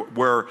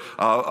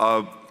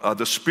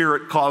the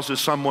Spirit causes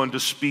someone to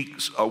speak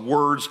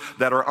words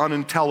that are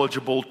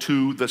unintelligible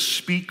to the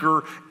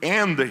speaker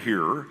and the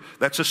hearer.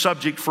 That's a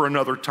subject for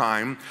another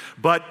time.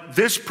 But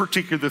this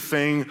particular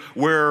thing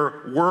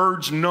where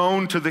words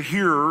known to the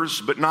hearers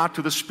but not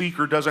to the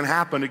speaker doesn't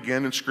happen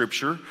again in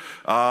Scripture.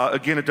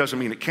 Again, it doesn't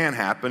mean it can't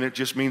happen. It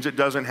just means it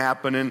doesn't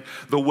happen. And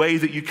the way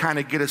that you kind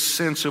of get a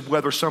sense of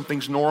whether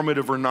something's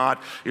normative or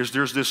not is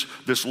there's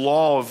this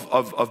law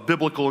of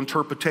biblical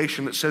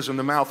interpretation that says in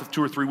the mouth of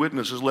two or three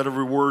witnesses, let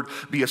every word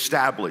be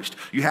established.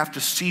 You have to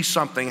see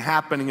something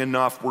happening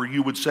enough where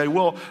you would say,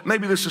 well,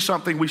 maybe this is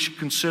something we should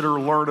consider,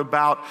 learn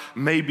about,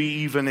 maybe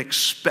even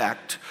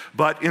expect.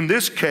 But in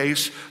this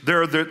case,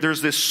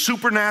 there's this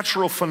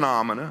supernatural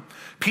phenomena.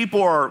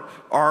 People are,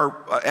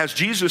 as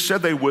Jesus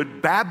said they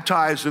would,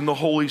 baptized in the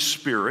Holy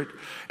Spirit.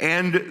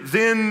 And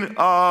then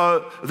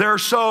then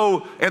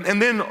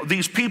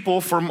these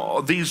people from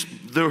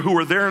who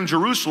are there in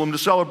Jerusalem to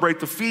celebrate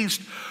the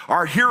feast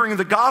are hearing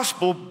the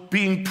gospel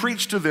being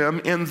preached to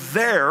them in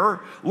their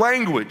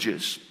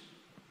languages.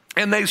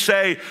 And they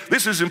say,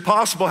 this is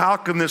impossible. How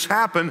can this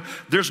happen?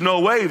 There's no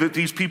way that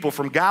these people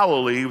from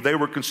Galilee, they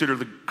were considered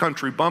the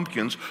country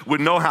bumpkins,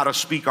 would know how to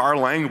speak our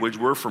language.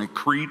 We're from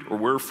Crete or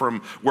we're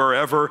from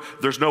wherever.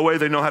 There's no way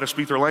they know how to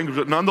speak their language.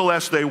 But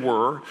nonetheless, they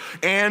were.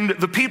 And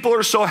the people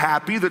are so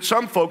happy that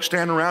some folks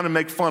stand around and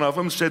make fun of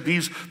them, said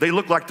they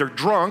look like they're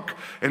drunk.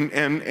 And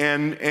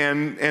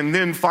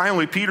then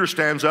finally Peter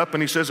stands up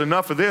and he says,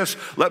 enough of this.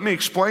 Let me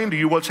explain to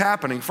you what's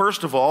happening.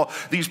 First of all,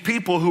 these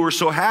people who are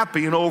so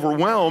happy and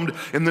overwhelmed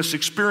in this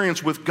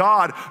experience with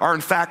God are in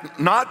fact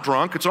not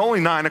drunk. It's only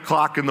 9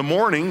 o'clock in the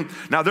morning.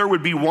 Now there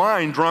would be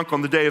wine drunk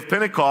on the day of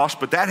Pentecost,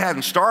 but that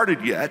hadn't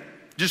started yet,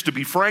 just to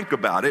be frank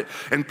about it.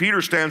 And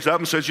Peter stands up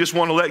and says, just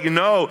want to let you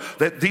know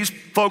that these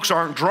folks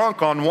aren't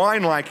drunk on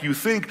wine like you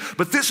think,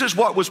 but this is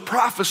what was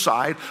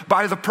prophesied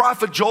by the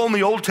prophet Joel in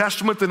the Old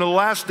Testament. In the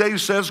last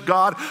days, says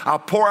God, I'll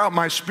pour out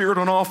my Spirit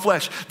on all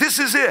flesh. This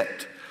is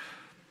it.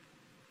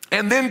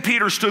 And then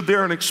Peter stood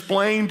there and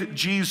explained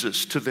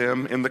Jesus to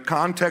them in the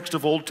context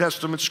of Old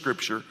Testament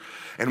Scripture.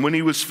 And when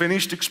he was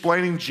finished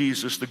explaining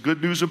Jesus, the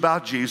good news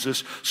about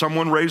Jesus,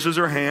 someone raises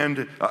their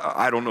hand.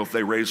 I don't know if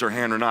they raise their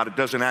hand or not. It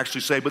doesn't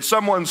actually say. But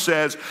someone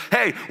says,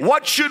 hey,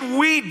 what should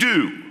we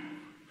do?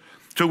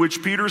 To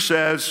which Peter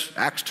says,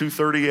 Acts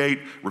 2:38,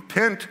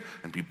 repent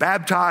and be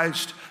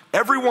baptized,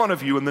 every one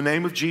of you, in the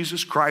name of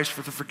Jesus Christ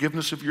for the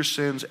forgiveness of your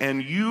sins,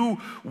 and you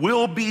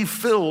will be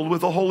filled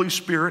with the Holy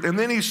Spirit. And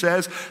then he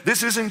says,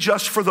 this isn't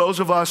just for those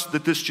of us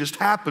that this just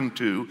happened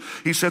to.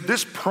 He said,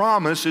 this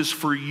promise is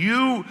for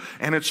you,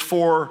 and it's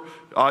for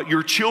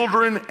your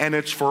children, and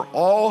it's for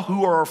all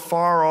who are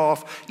far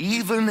off,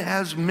 even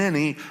as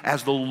many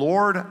as the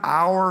Lord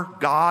our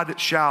God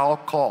shall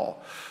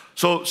call.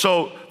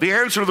 So the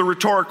answer to the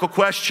rhetorical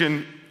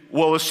question,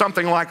 well, is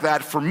something like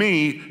that for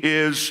me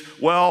is,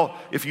 well,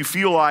 if you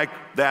feel like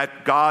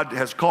that God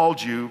has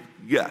called you,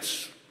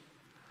 yes.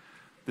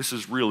 This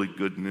is really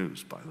good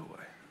news, by the way.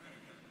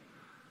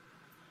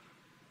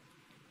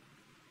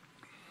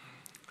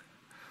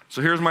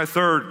 So here's my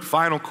third,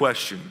 final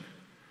question.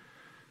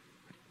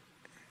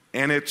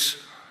 And it's,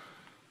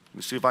 let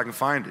me see if I can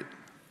find it.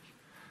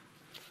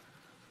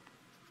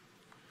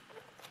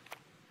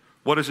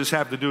 What does this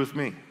have to do with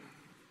me?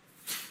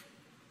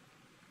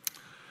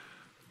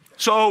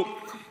 So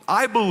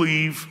I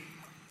believe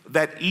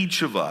that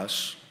each of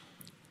us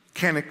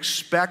can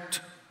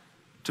expect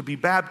to be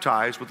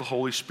baptized with the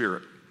Holy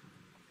Spirit.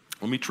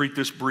 Let me treat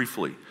this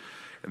briefly,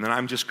 and then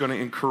I'm just going to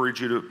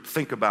encourage you to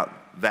think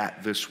about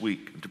that this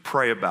week, to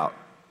pray about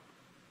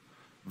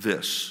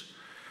this.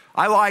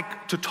 I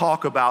like to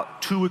talk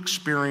about two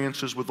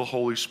experiences with the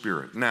Holy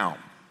Spirit. Now,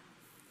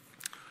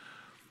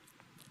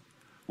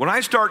 when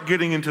I start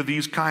getting into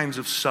these kinds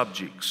of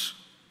subjects,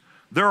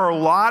 there are a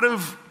lot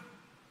of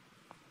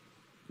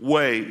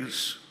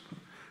ways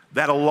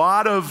that a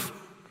lot of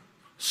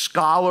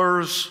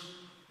scholars,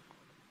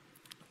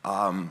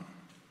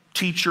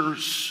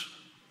 teachers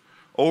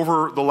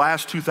over the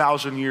last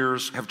 2,000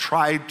 years have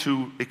tried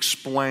to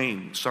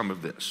explain some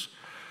of this.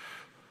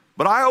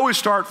 But I always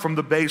start from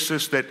the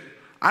basis that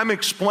I'm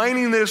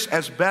explaining this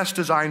as best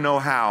as I know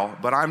how,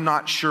 but I'm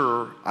not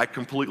sure I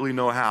completely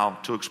know how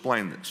to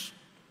explain this.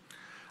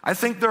 I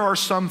think there are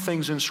some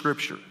things in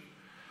Scripture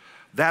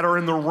that are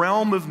in the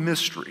realm of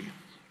mystery.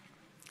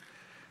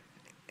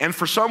 And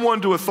for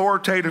someone to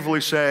authoritatively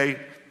say,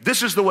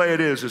 this is the way it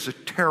is a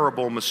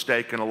terrible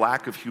mistake and a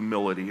lack of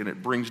humility, and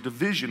it brings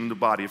division in the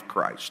body of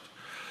Christ.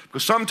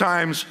 Because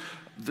sometimes,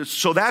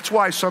 so that's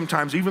why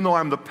sometimes, even though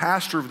I'm the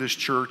pastor of this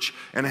church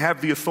and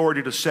have the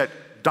authority to set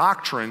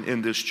doctrine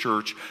in this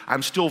church,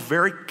 I'm still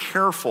very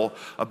careful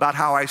about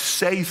how I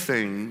say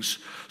things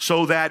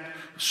so that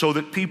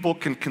people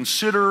can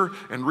consider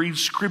and read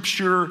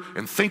Scripture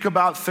and think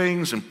about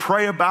things and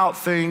pray about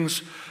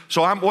things.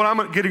 So what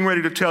I'm getting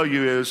ready to tell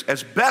you is,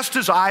 as best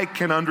as I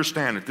can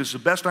understand it, this is the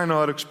best I know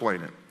how to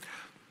explain it.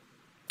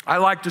 I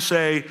like to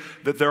say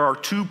that there are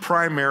two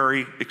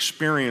primary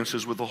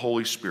experiences with the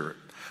Holy Spirit.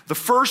 The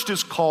first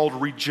is called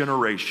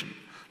regeneration.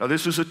 Now,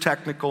 this is a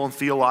technical and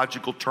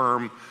theological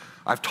term.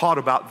 I've taught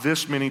about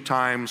this many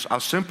times. I'll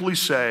simply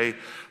say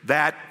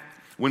that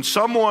when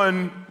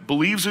someone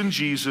believes in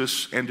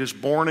Jesus and is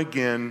born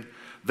again,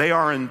 they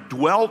are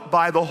indwelt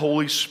by the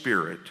Holy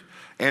Spirit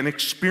and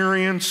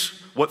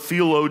experience what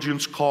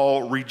theologians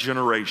call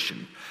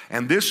regeneration.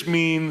 And this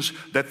means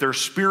that their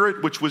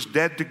spirit, which was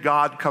dead to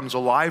God, comes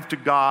alive to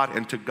God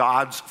and to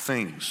God's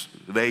things.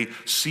 They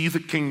see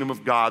the kingdom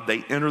of God.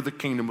 They enter the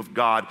kingdom of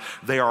God.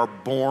 They are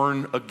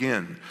born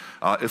again.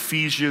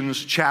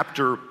 Ephesians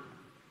chapter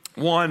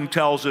 1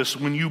 tells us,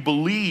 when you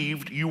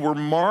believed, you were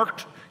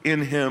marked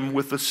in him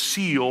with a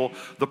seal,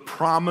 the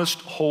promised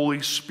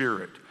Holy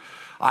Spirit.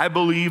 I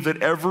believe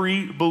that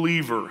every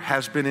believer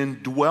has been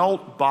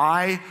indwelt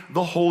by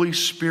the Holy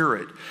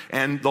Spirit,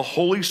 and the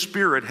Holy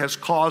Spirit has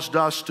caused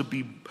us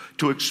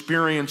to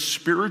experience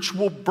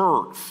spiritual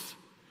birth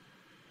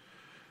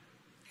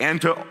and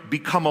to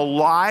become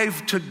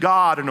alive to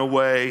God in a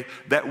way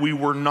that we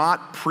were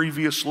not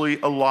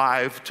previously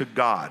alive to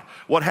God.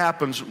 What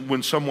happens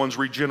when someone's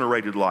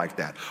regenerated like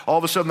that? All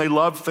of a sudden they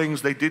love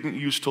things they didn't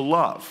used to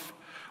love.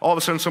 All of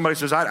a sudden somebody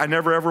says, I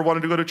never ever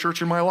wanted to go to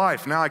church in my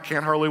life. Now I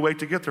can't hardly wait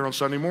to get there on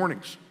Sunday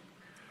mornings.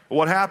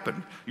 What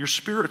happened? Your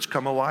spirit's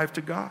come alive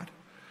to God.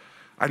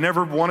 I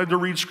never wanted to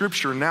read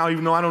Scripture. Now,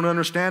 even though I don't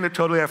understand it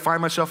totally, I find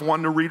myself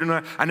wanting to read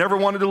it. I never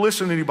wanted to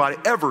listen to anybody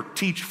ever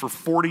teach for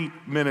 40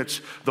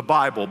 minutes the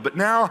Bible. But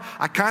now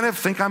I kind of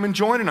think I'm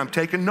enjoying it. I'm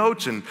taking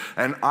notes. And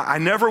I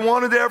never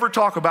wanted to ever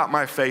talk about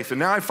my faith. And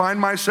now I find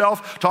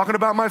myself talking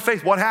about my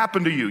faith. What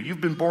happened to you? You've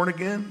been born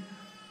again.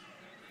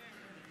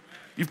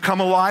 You've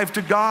come alive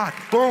to God.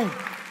 Boom.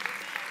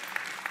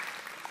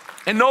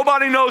 And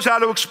nobody knows how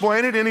to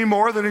explain it any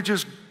more than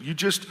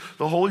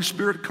the Holy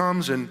Spirit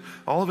comes and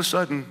all of a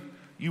sudden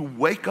you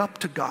wake up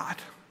to God.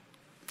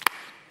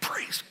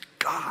 Praise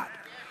God.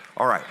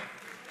 All right.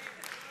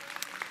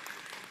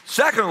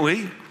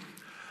 Secondly,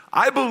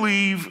 I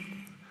believe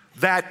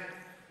that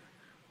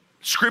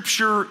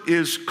Scripture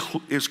is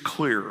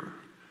clear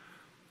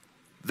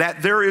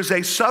that there is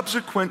a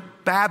subsequent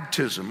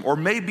baptism, or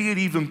maybe it'd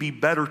even be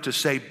better to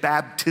say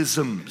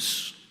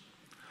baptisms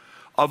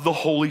of the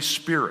Holy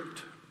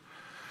Spirit.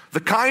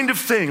 The kind of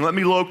thing, let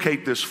me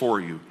locate this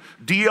for you.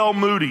 D.L.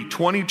 Moody,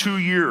 22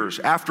 years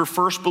after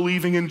first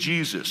believing in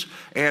Jesus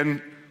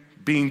and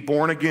being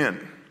born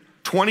again,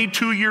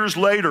 22 years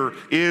later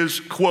is,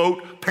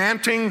 quote,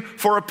 panting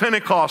for a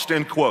Pentecost,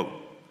 end quote.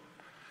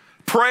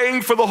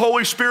 Praying for the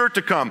Holy Spirit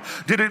to come.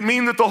 Did it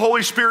mean that the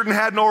Holy Spirit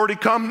hadn't already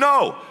come?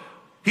 No.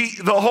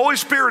 The Holy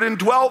Spirit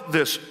indwelt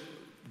this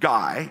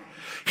guy.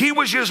 He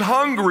was just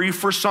hungry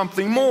for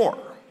something more.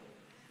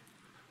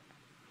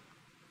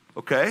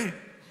 Okay?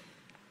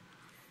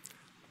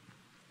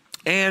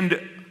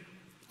 And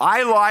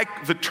I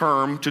like the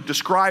term to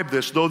describe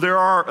this, though there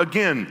are,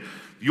 again,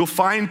 you'll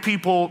find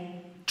people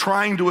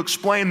trying to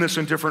explain this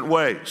in different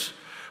ways.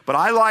 But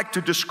I like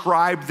to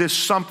describe this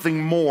something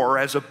more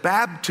as a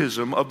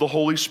baptism of the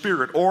Holy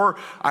Spirit, or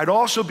I'd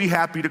also be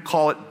happy to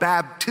call it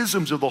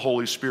baptisms of the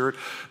Holy Spirit,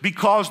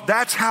 because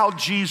that's how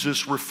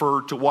Jesus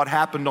referred to what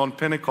happened on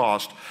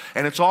Pentecost,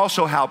 and it's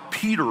also how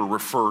Peter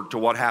referred to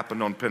what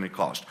happened on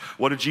Pentecost.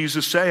 What did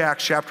Jesus say?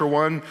 Acts chapter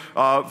 1,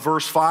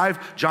 verse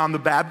 5, John the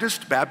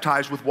Baptist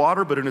baptized with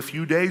water, but in a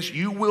few days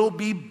you will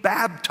be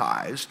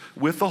baptized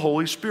with the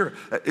Holy Spirit.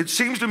 It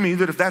seems to me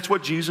that if that's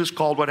what Jesus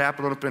called what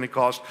happened on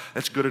Pentecost,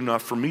 that's good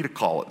enough for me to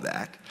call it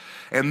that.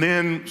 And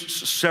then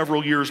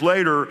several years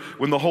later,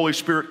 when the Holy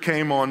Spirit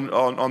came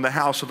on the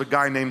house of a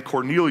guy named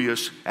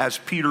Cornelius, as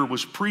Peter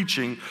was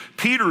preaching,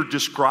 Peter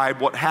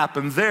described what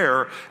happened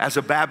there as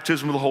a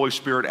baptism of the Holy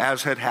Spirit,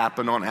 as had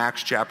happened on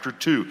Acts chapter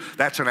 2.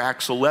 That's in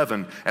Acts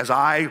 11. As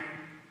I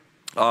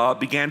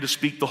began to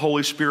speak, the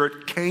Holy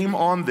Spirit came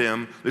on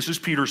them, this is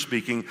Peter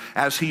speaking,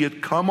 as he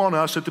had come on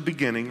us at the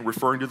beginning,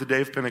 referring to the day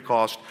of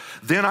Pentecost.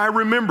 Then I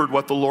remembered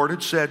what the Lord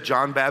had said,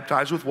 John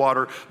baptized with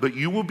water, but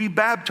you will be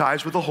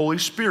baptized with the Holy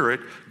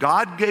Spirit.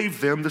 God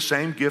gave them the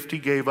same gift he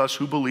gave us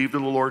who believed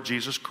in the Lord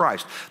Jesus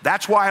Christ.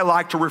 That's why I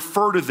like to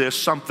refer to this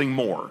something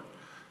more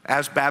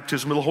as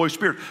baptism of the Holy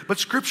Spirit. But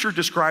Scripture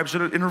describes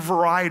it in a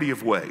variety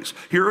of ways.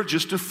 Here are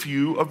just a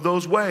few of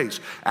those ways.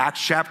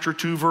 Acts chapter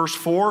 2, verse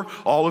 4,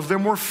 all of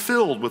them were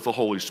filled with the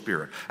Holy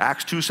Spirit.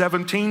 Acts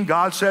 2:17,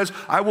 God says,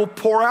 I will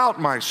pour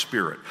out my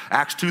Spirit.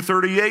 Acts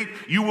 2:38,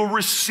 you will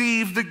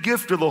receive the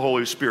gift of the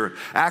Holy Spirit.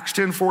 Acts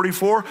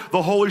 10:44,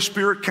 the Holy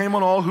Spirit came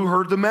on all who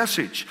heard the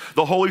message.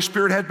 The Holy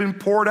Spirit had been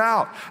poured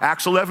out.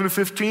 Acts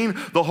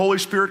 11:15, the Holy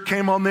Spirit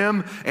came on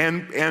them,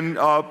 and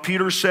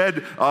Peter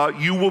said,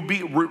 you will be,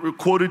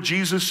 quoted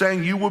Jesus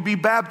saying, you will be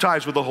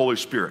baptized with the Holy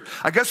Spirit.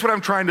 I guess what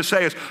I'm trying to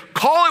say is,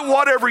 call it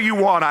whatever you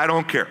want, I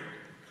don't care.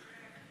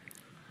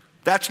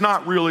 That's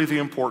not really the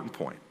important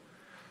point.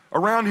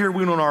 Around here,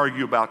 we don't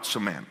argue about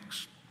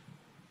semantics,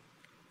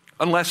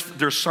 unless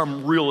there's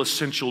some real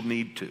essential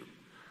need to.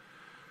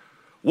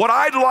 What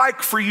I'd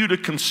like for you to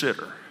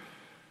consider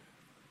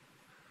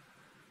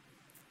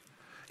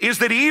is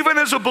that even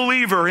as a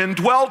believer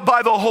indwelt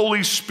by the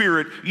Holy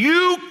Spirit,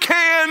 you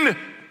can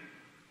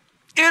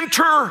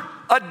enter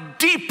a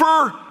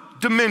deeper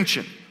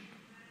dimension.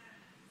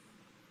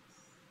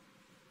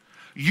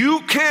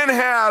 You can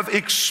have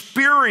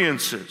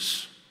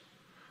experiences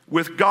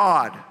with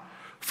God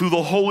through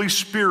the Holy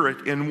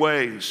Spirit in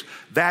ways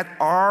that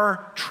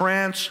are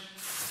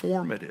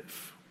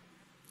transformative.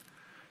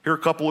 Here are a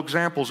couple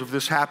examples of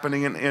this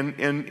happening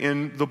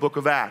in the book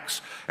of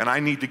Acts. And I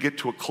need to get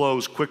to a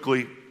close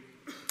quickly.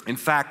 In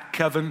fact,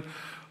 Kevin,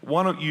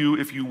 why don't you,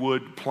 if you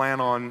would,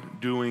 plan on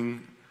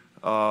doing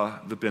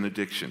the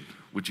benediction?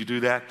 Would you do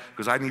that?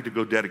 Because I need to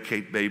go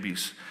dedicate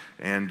babies,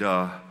 and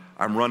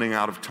I'm running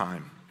out of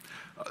time.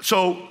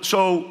 So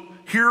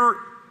here,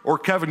 or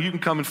Kevin, you can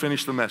come and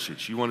finish the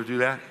message. You want to do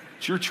that?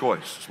 It's your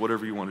choice. It's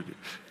whatever you want to do.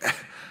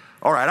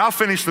 All right, I'll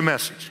finish the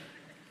message.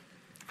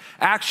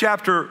 Acts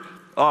chapter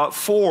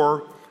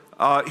 4,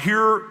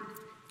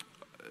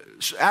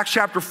 Acts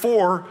chapter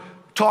 4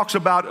 talks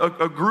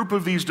about a group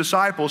of these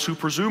disciples who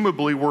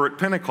presumably were at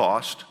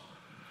Pentecost,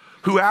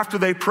 who after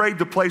they prayed,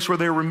 the place where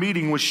they were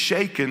meeting was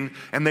shaken,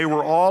 and they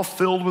were all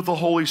filled with the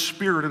Holy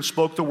Spirit and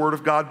spoke the word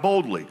of God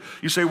boldly.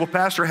 You say, well,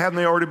 Pastor, haven't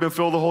they already been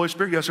filled with the Holy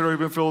Spirit? Yes, they've already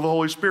been filled with the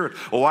Holy Spirit.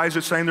 Well, why is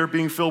it saying they're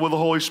being filled with the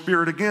Holy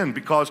Spirit again?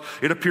 Because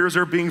it appears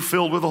they're being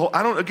filled with the Holy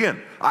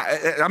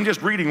I'm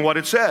just reading what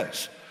it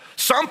says.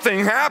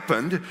 Something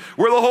happened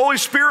where the Holy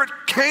Spirit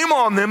came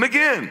on them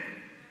again.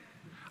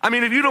 I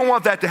mean, if you don't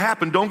want that to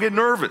happen, don't get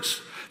nervous.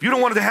 If you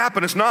don't want it to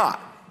happen, it's not.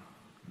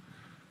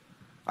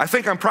 I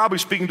think I'm probably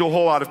speaking to a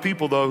whole lot of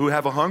people, though, who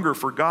have a hunger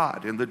for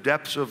God in the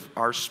depths of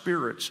our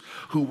spirits,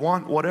 who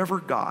want whatever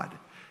God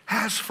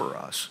has for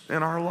us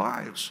in our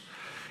lives.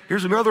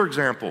 Here's another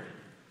example.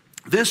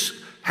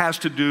 This has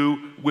to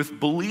do with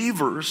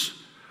believers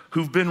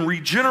who've been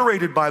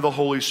regenerated by the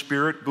Holy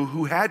Spirit, but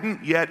who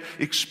hadn't yet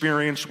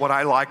experienced what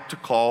I like to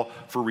call,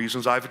 for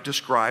reasons I've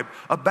described,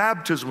 a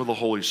baptism of the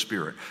Holy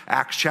Spirit.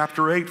 Acts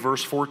chapter 8,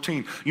 verse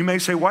 14. You may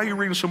say, why are you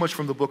reading so much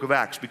from the book of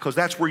Acts? Because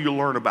that's where you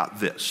learn about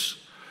this.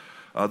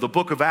 The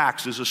book of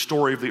Acts is a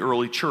story of the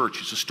early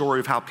church. It's a story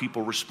of how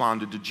people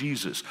responded to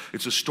Jesus.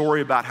 It's a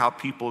story about how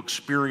people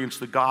experienced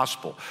the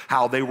gospel,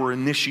 how they were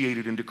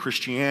initiated into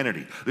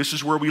Christianity. This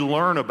is where we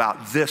learn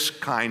about this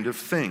kind of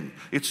thing.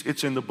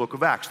 It's in the book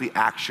of Acts, the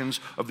actions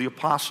of the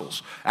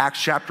apostles.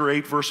 Acts chapter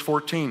 8, verse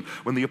 14.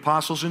 When the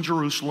apostles in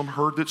Jerusalem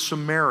heard that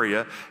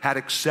Samaria had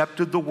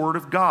accepted the word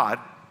of God,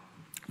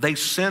 they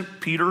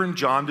sent Peter and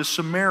John to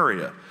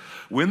Samaria.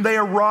 When they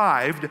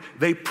arrived,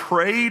 they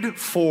prayed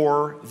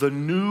for the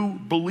new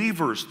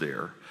believers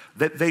there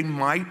that they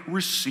might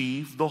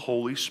receive the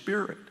Holy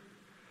Spirit.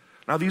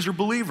 Now, these are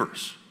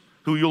believers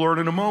who, you'll learn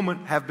in a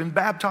moment, have been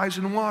baptized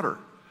in water,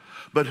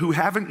 but who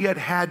haven't yet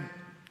had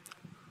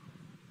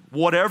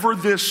whatever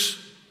this,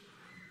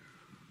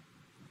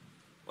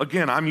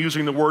 again, I'm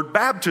using the word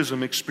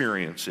baptism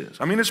experience is.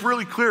 I mean, it's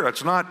really clear.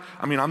 It's not,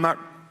 I'm not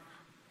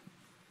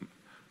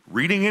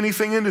reading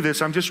anything into this.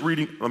 I'm just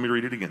reading, let me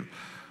read it again.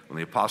 When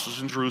the apostles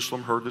in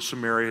Jerusalem heard that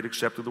Samaria had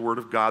accepted the word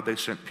of God, they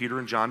sent Peter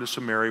and John to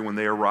Samaria. When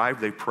they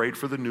arrived, they prayed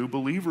for the new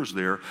believers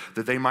there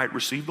that they might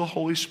receive the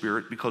Holy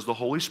Spirit, because the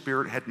Holy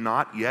Spirit had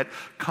not yet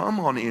come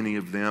on any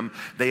of them.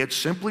 They had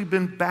simply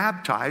been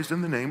baptized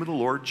in the name of the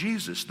Lord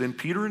Jesus. Then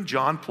Peter and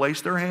John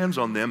placed their hands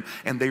on them,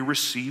 and they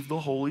received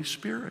the Holy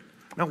Spirit.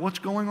 Now, what's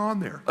going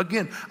on there?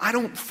 Again, I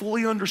don't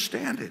fully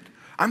understand it.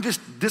 This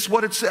is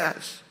what it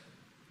says.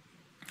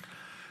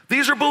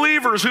 These are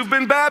believers who've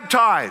been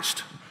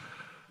baptized,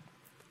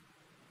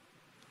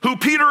 who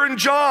Peter and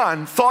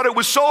John thought it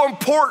was so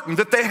important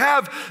that they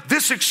have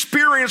this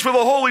experience with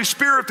the Holy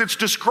Spirit that's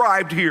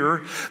described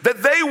here,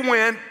 that they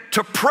went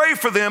to pray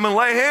for them and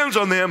lay hands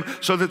on them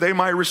so that they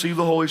might receive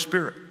the Holy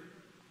Spirit.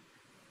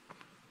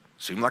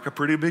 Seemed like a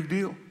pretty big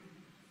deal.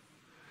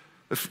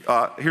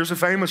 Here's a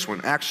famous one,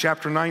 Acts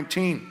chapter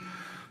 19.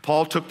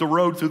 Paul took the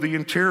road through the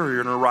interior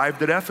and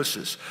arrived at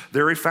Ephesus.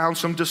 There he found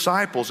some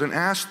disciples and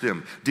asked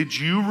them, "Did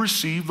you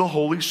receive the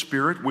Holy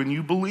Spirit when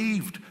you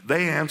believed?"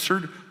 They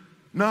answered,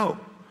 "No.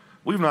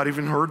 We've not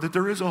even heard that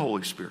there is a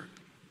Holy Spirit."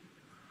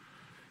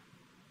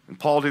 And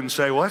Paul didn't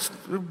say, "Well, that's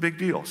a big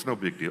deal." It's no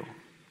big deal.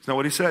 It's not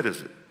what he said,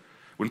 is it?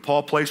 When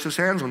Paul placed his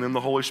hands on them,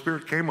 the Holy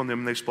Spirit came on them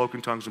and they spoke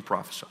in tongues and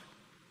prophesied.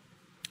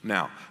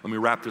 Now, let me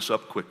wrap this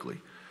up quickly.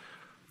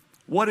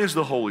 What is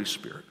the Holy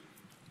Spirit?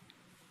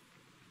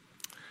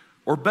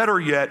 Or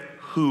better yet,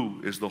 who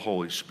is the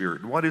Holy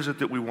Spirit? And what is it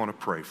that we want to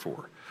pray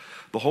for?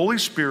 The Holy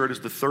Spirit is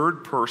the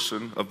third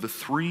person of the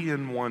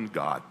three-in-one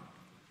God.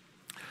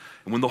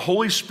 And when the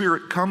Holy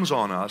Spirit comes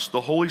on us,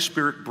 the Holy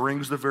Spirit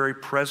brings the very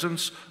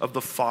presence of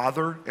the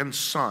Father and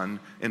Son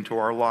into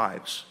our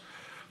lives.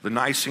 The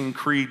Nicene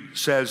Creed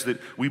says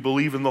that we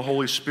believe in the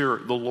Holy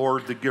Spirit, the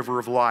Lord, the giver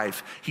of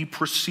life. He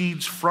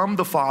proceeds from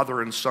the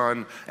Father and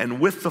Son,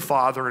 and with the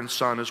Father and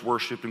Son is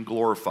worshiped and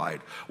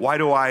glorified. Why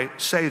do I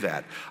say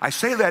that? I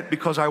say that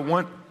because I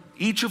want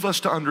each of us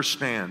to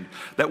understand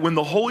that when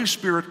the Holy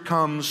Spirit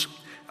comes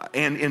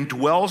and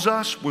indwells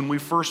us when we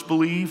first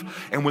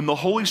believe, and when the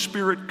Holy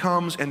Spirit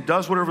comes and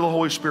does whatever the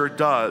Holy Spirit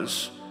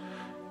does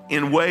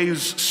in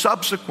ways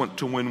subsequent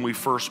to when we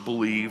first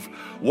believe,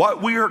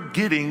 what we are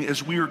getting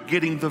is we are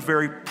getting the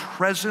very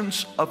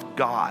presence of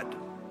God.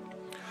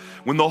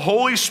 When the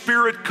Holy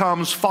Spirit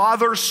comes,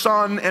 Father,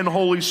 Son, and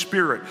Holy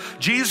Spirit.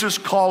 Jesus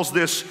calls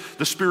this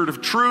the Spirit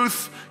of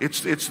truth.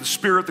 It's the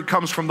Spirit that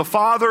comes from the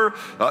Father.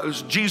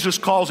 Jesus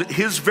calls it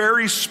His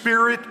very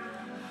Spirit.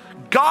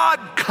 God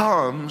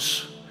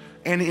comes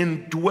and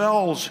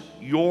indwells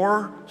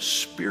your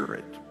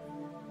spirit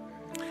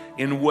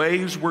in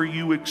ways where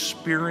you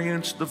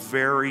experience the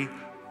very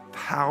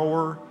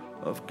power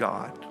of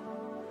God.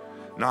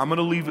 Now, I'm going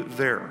to leave it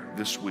there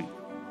this week.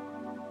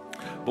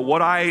 But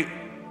what I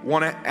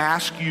want to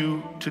ask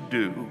you to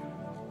do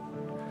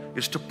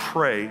is to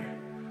pray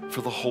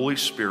for the Holy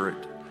Spirit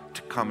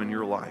to come in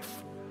your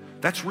life.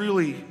 That's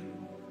really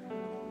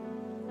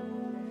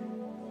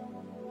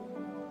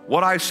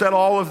what I said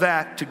all of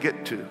that to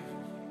get to.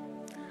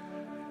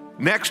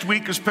 Next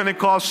week is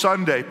Pentecost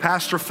Sunday.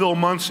 Pastor Phil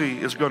Muncie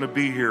is going to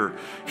be here.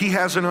 He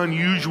has an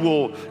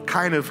unusual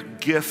kind of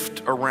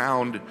gift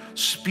around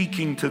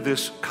speaking to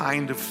this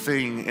kind of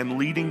thing and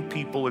leading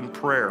people in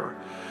prayer.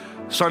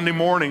 Sunday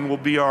morning will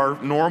be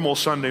our normal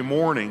Sunday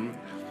morning.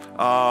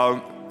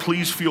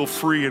 Please feel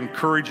free,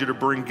 encourage you to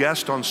bring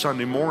guests on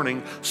Sunday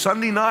morning.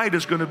 Sunday night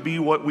is going to be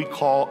what we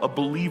call a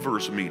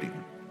believers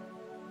meeting.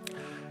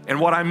 And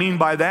what I mean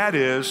by that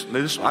is,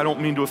 I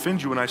don't mean to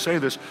offend you when I say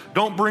this,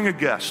 don't bring a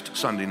guest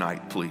Sunday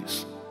night,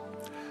 please.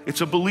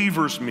 It's a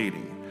believers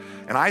meeting.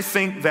 And I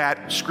think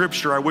that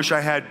Scripture, I wish I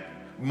had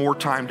more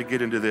time to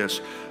get into this.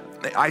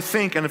 I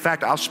think, and in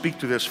fact, I'll speak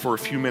to this for a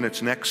few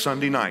minutes next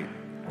Sunday night.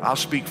 I'll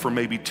speak for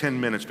maybe 10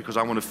 minutes because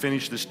I want to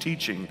finish this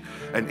teaching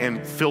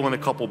and fill in a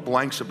couple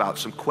blanks about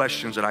some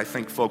questions that I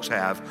think folks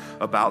have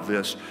about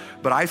this.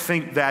 But I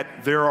think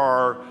that there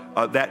are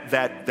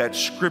that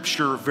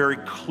Scripture very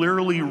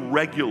clearly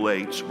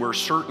regulates where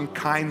certain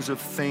kinds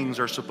of things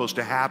are supposed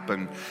to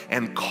happen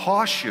and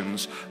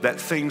cautions that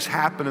things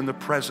happen in the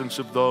presence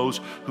of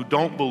those who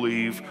don't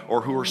believe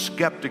or who are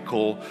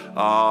skeptical,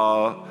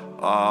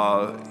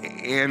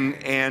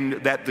 and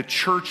that the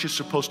church is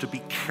supposed to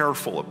be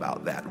careful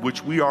about that,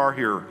 which we are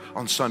here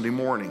on Sunday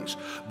mornings.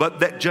 But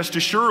that just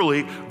as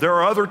surely, there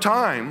are other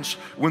times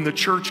when the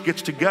church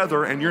gets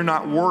together and you're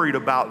not worried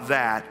about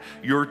that.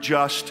 You're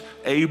just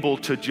able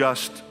to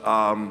just,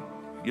 I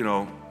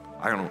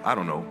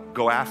don't know,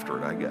 go after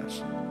it, I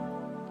guess.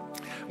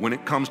 When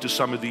it comes to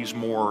some of these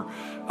more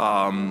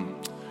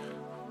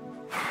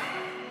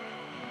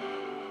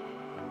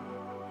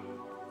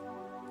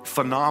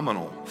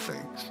phenomenal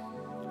things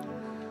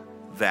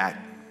that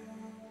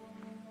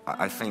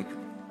I think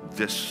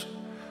this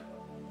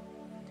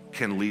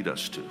can lead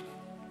us to.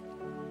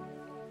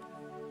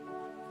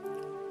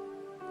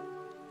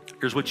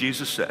 Here's what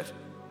Jesus said.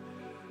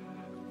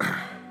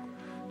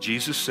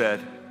 Jesus said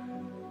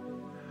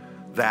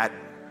that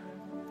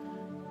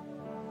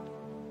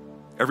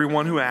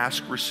everyone who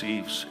asks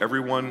receives,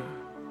 everyone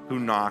who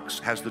knocks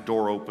has the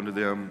door open to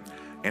them,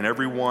 and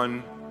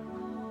everyone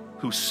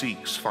who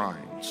seeks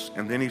finds. obedience.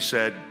 And then he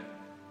said,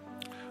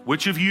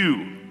 which of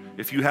you,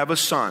 if you have a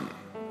son,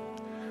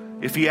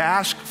 if he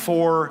asks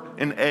for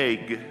an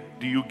egg,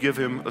 do you give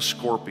him a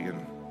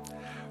scorpion?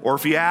 Or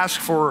if he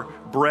asks for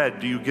bread,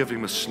 do you give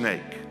him a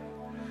snake?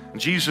 And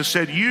Jesus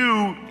said,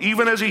 you,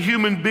 even as a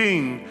human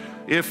being,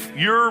 if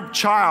your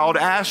child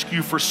asks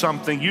you for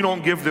something, you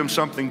don't give them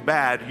something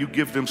bad, you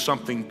give them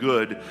something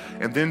good.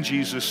 And then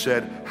Jesus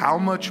said, how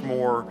much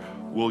more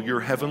will your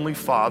heavenly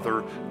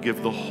Father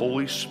give the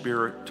Holy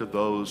Spirit to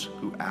those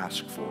who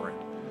ask for it?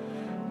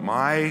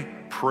 My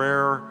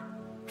prayer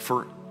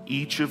for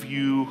each of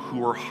you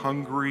who are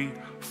hungry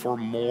for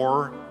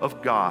more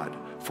of God,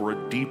 for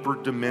a deeper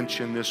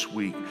dimension this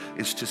week,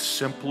 is to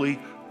simply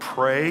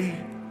pray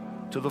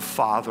to the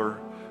Father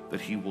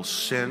that he will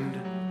send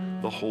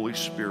the Holy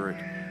Spirit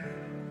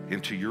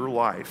into your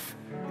life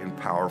in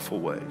powerful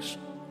ways.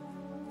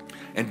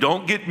 And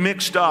don't get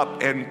mixed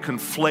up and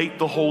conflate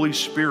the Holy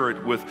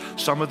Spirit with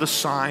some of the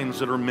signs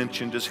that are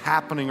mentioned as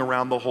happening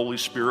around the Holy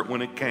Spirit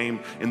when it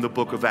came in the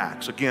book of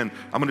Acts. Again,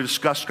 I'm going to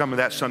discuss some of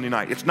that Sunday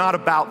night. It's not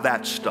about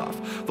that stuff.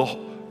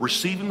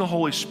 Receiving the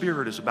Holy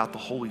Spirit is about the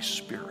Holy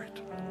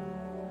Spirit.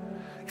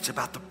 It's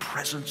about the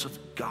presence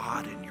of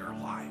God in your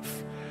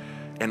life.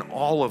 And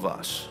all of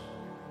us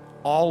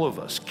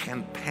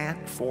can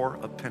pant for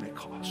a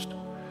Pentecost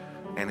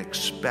and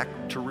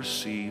expect to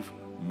receive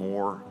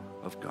more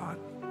of God.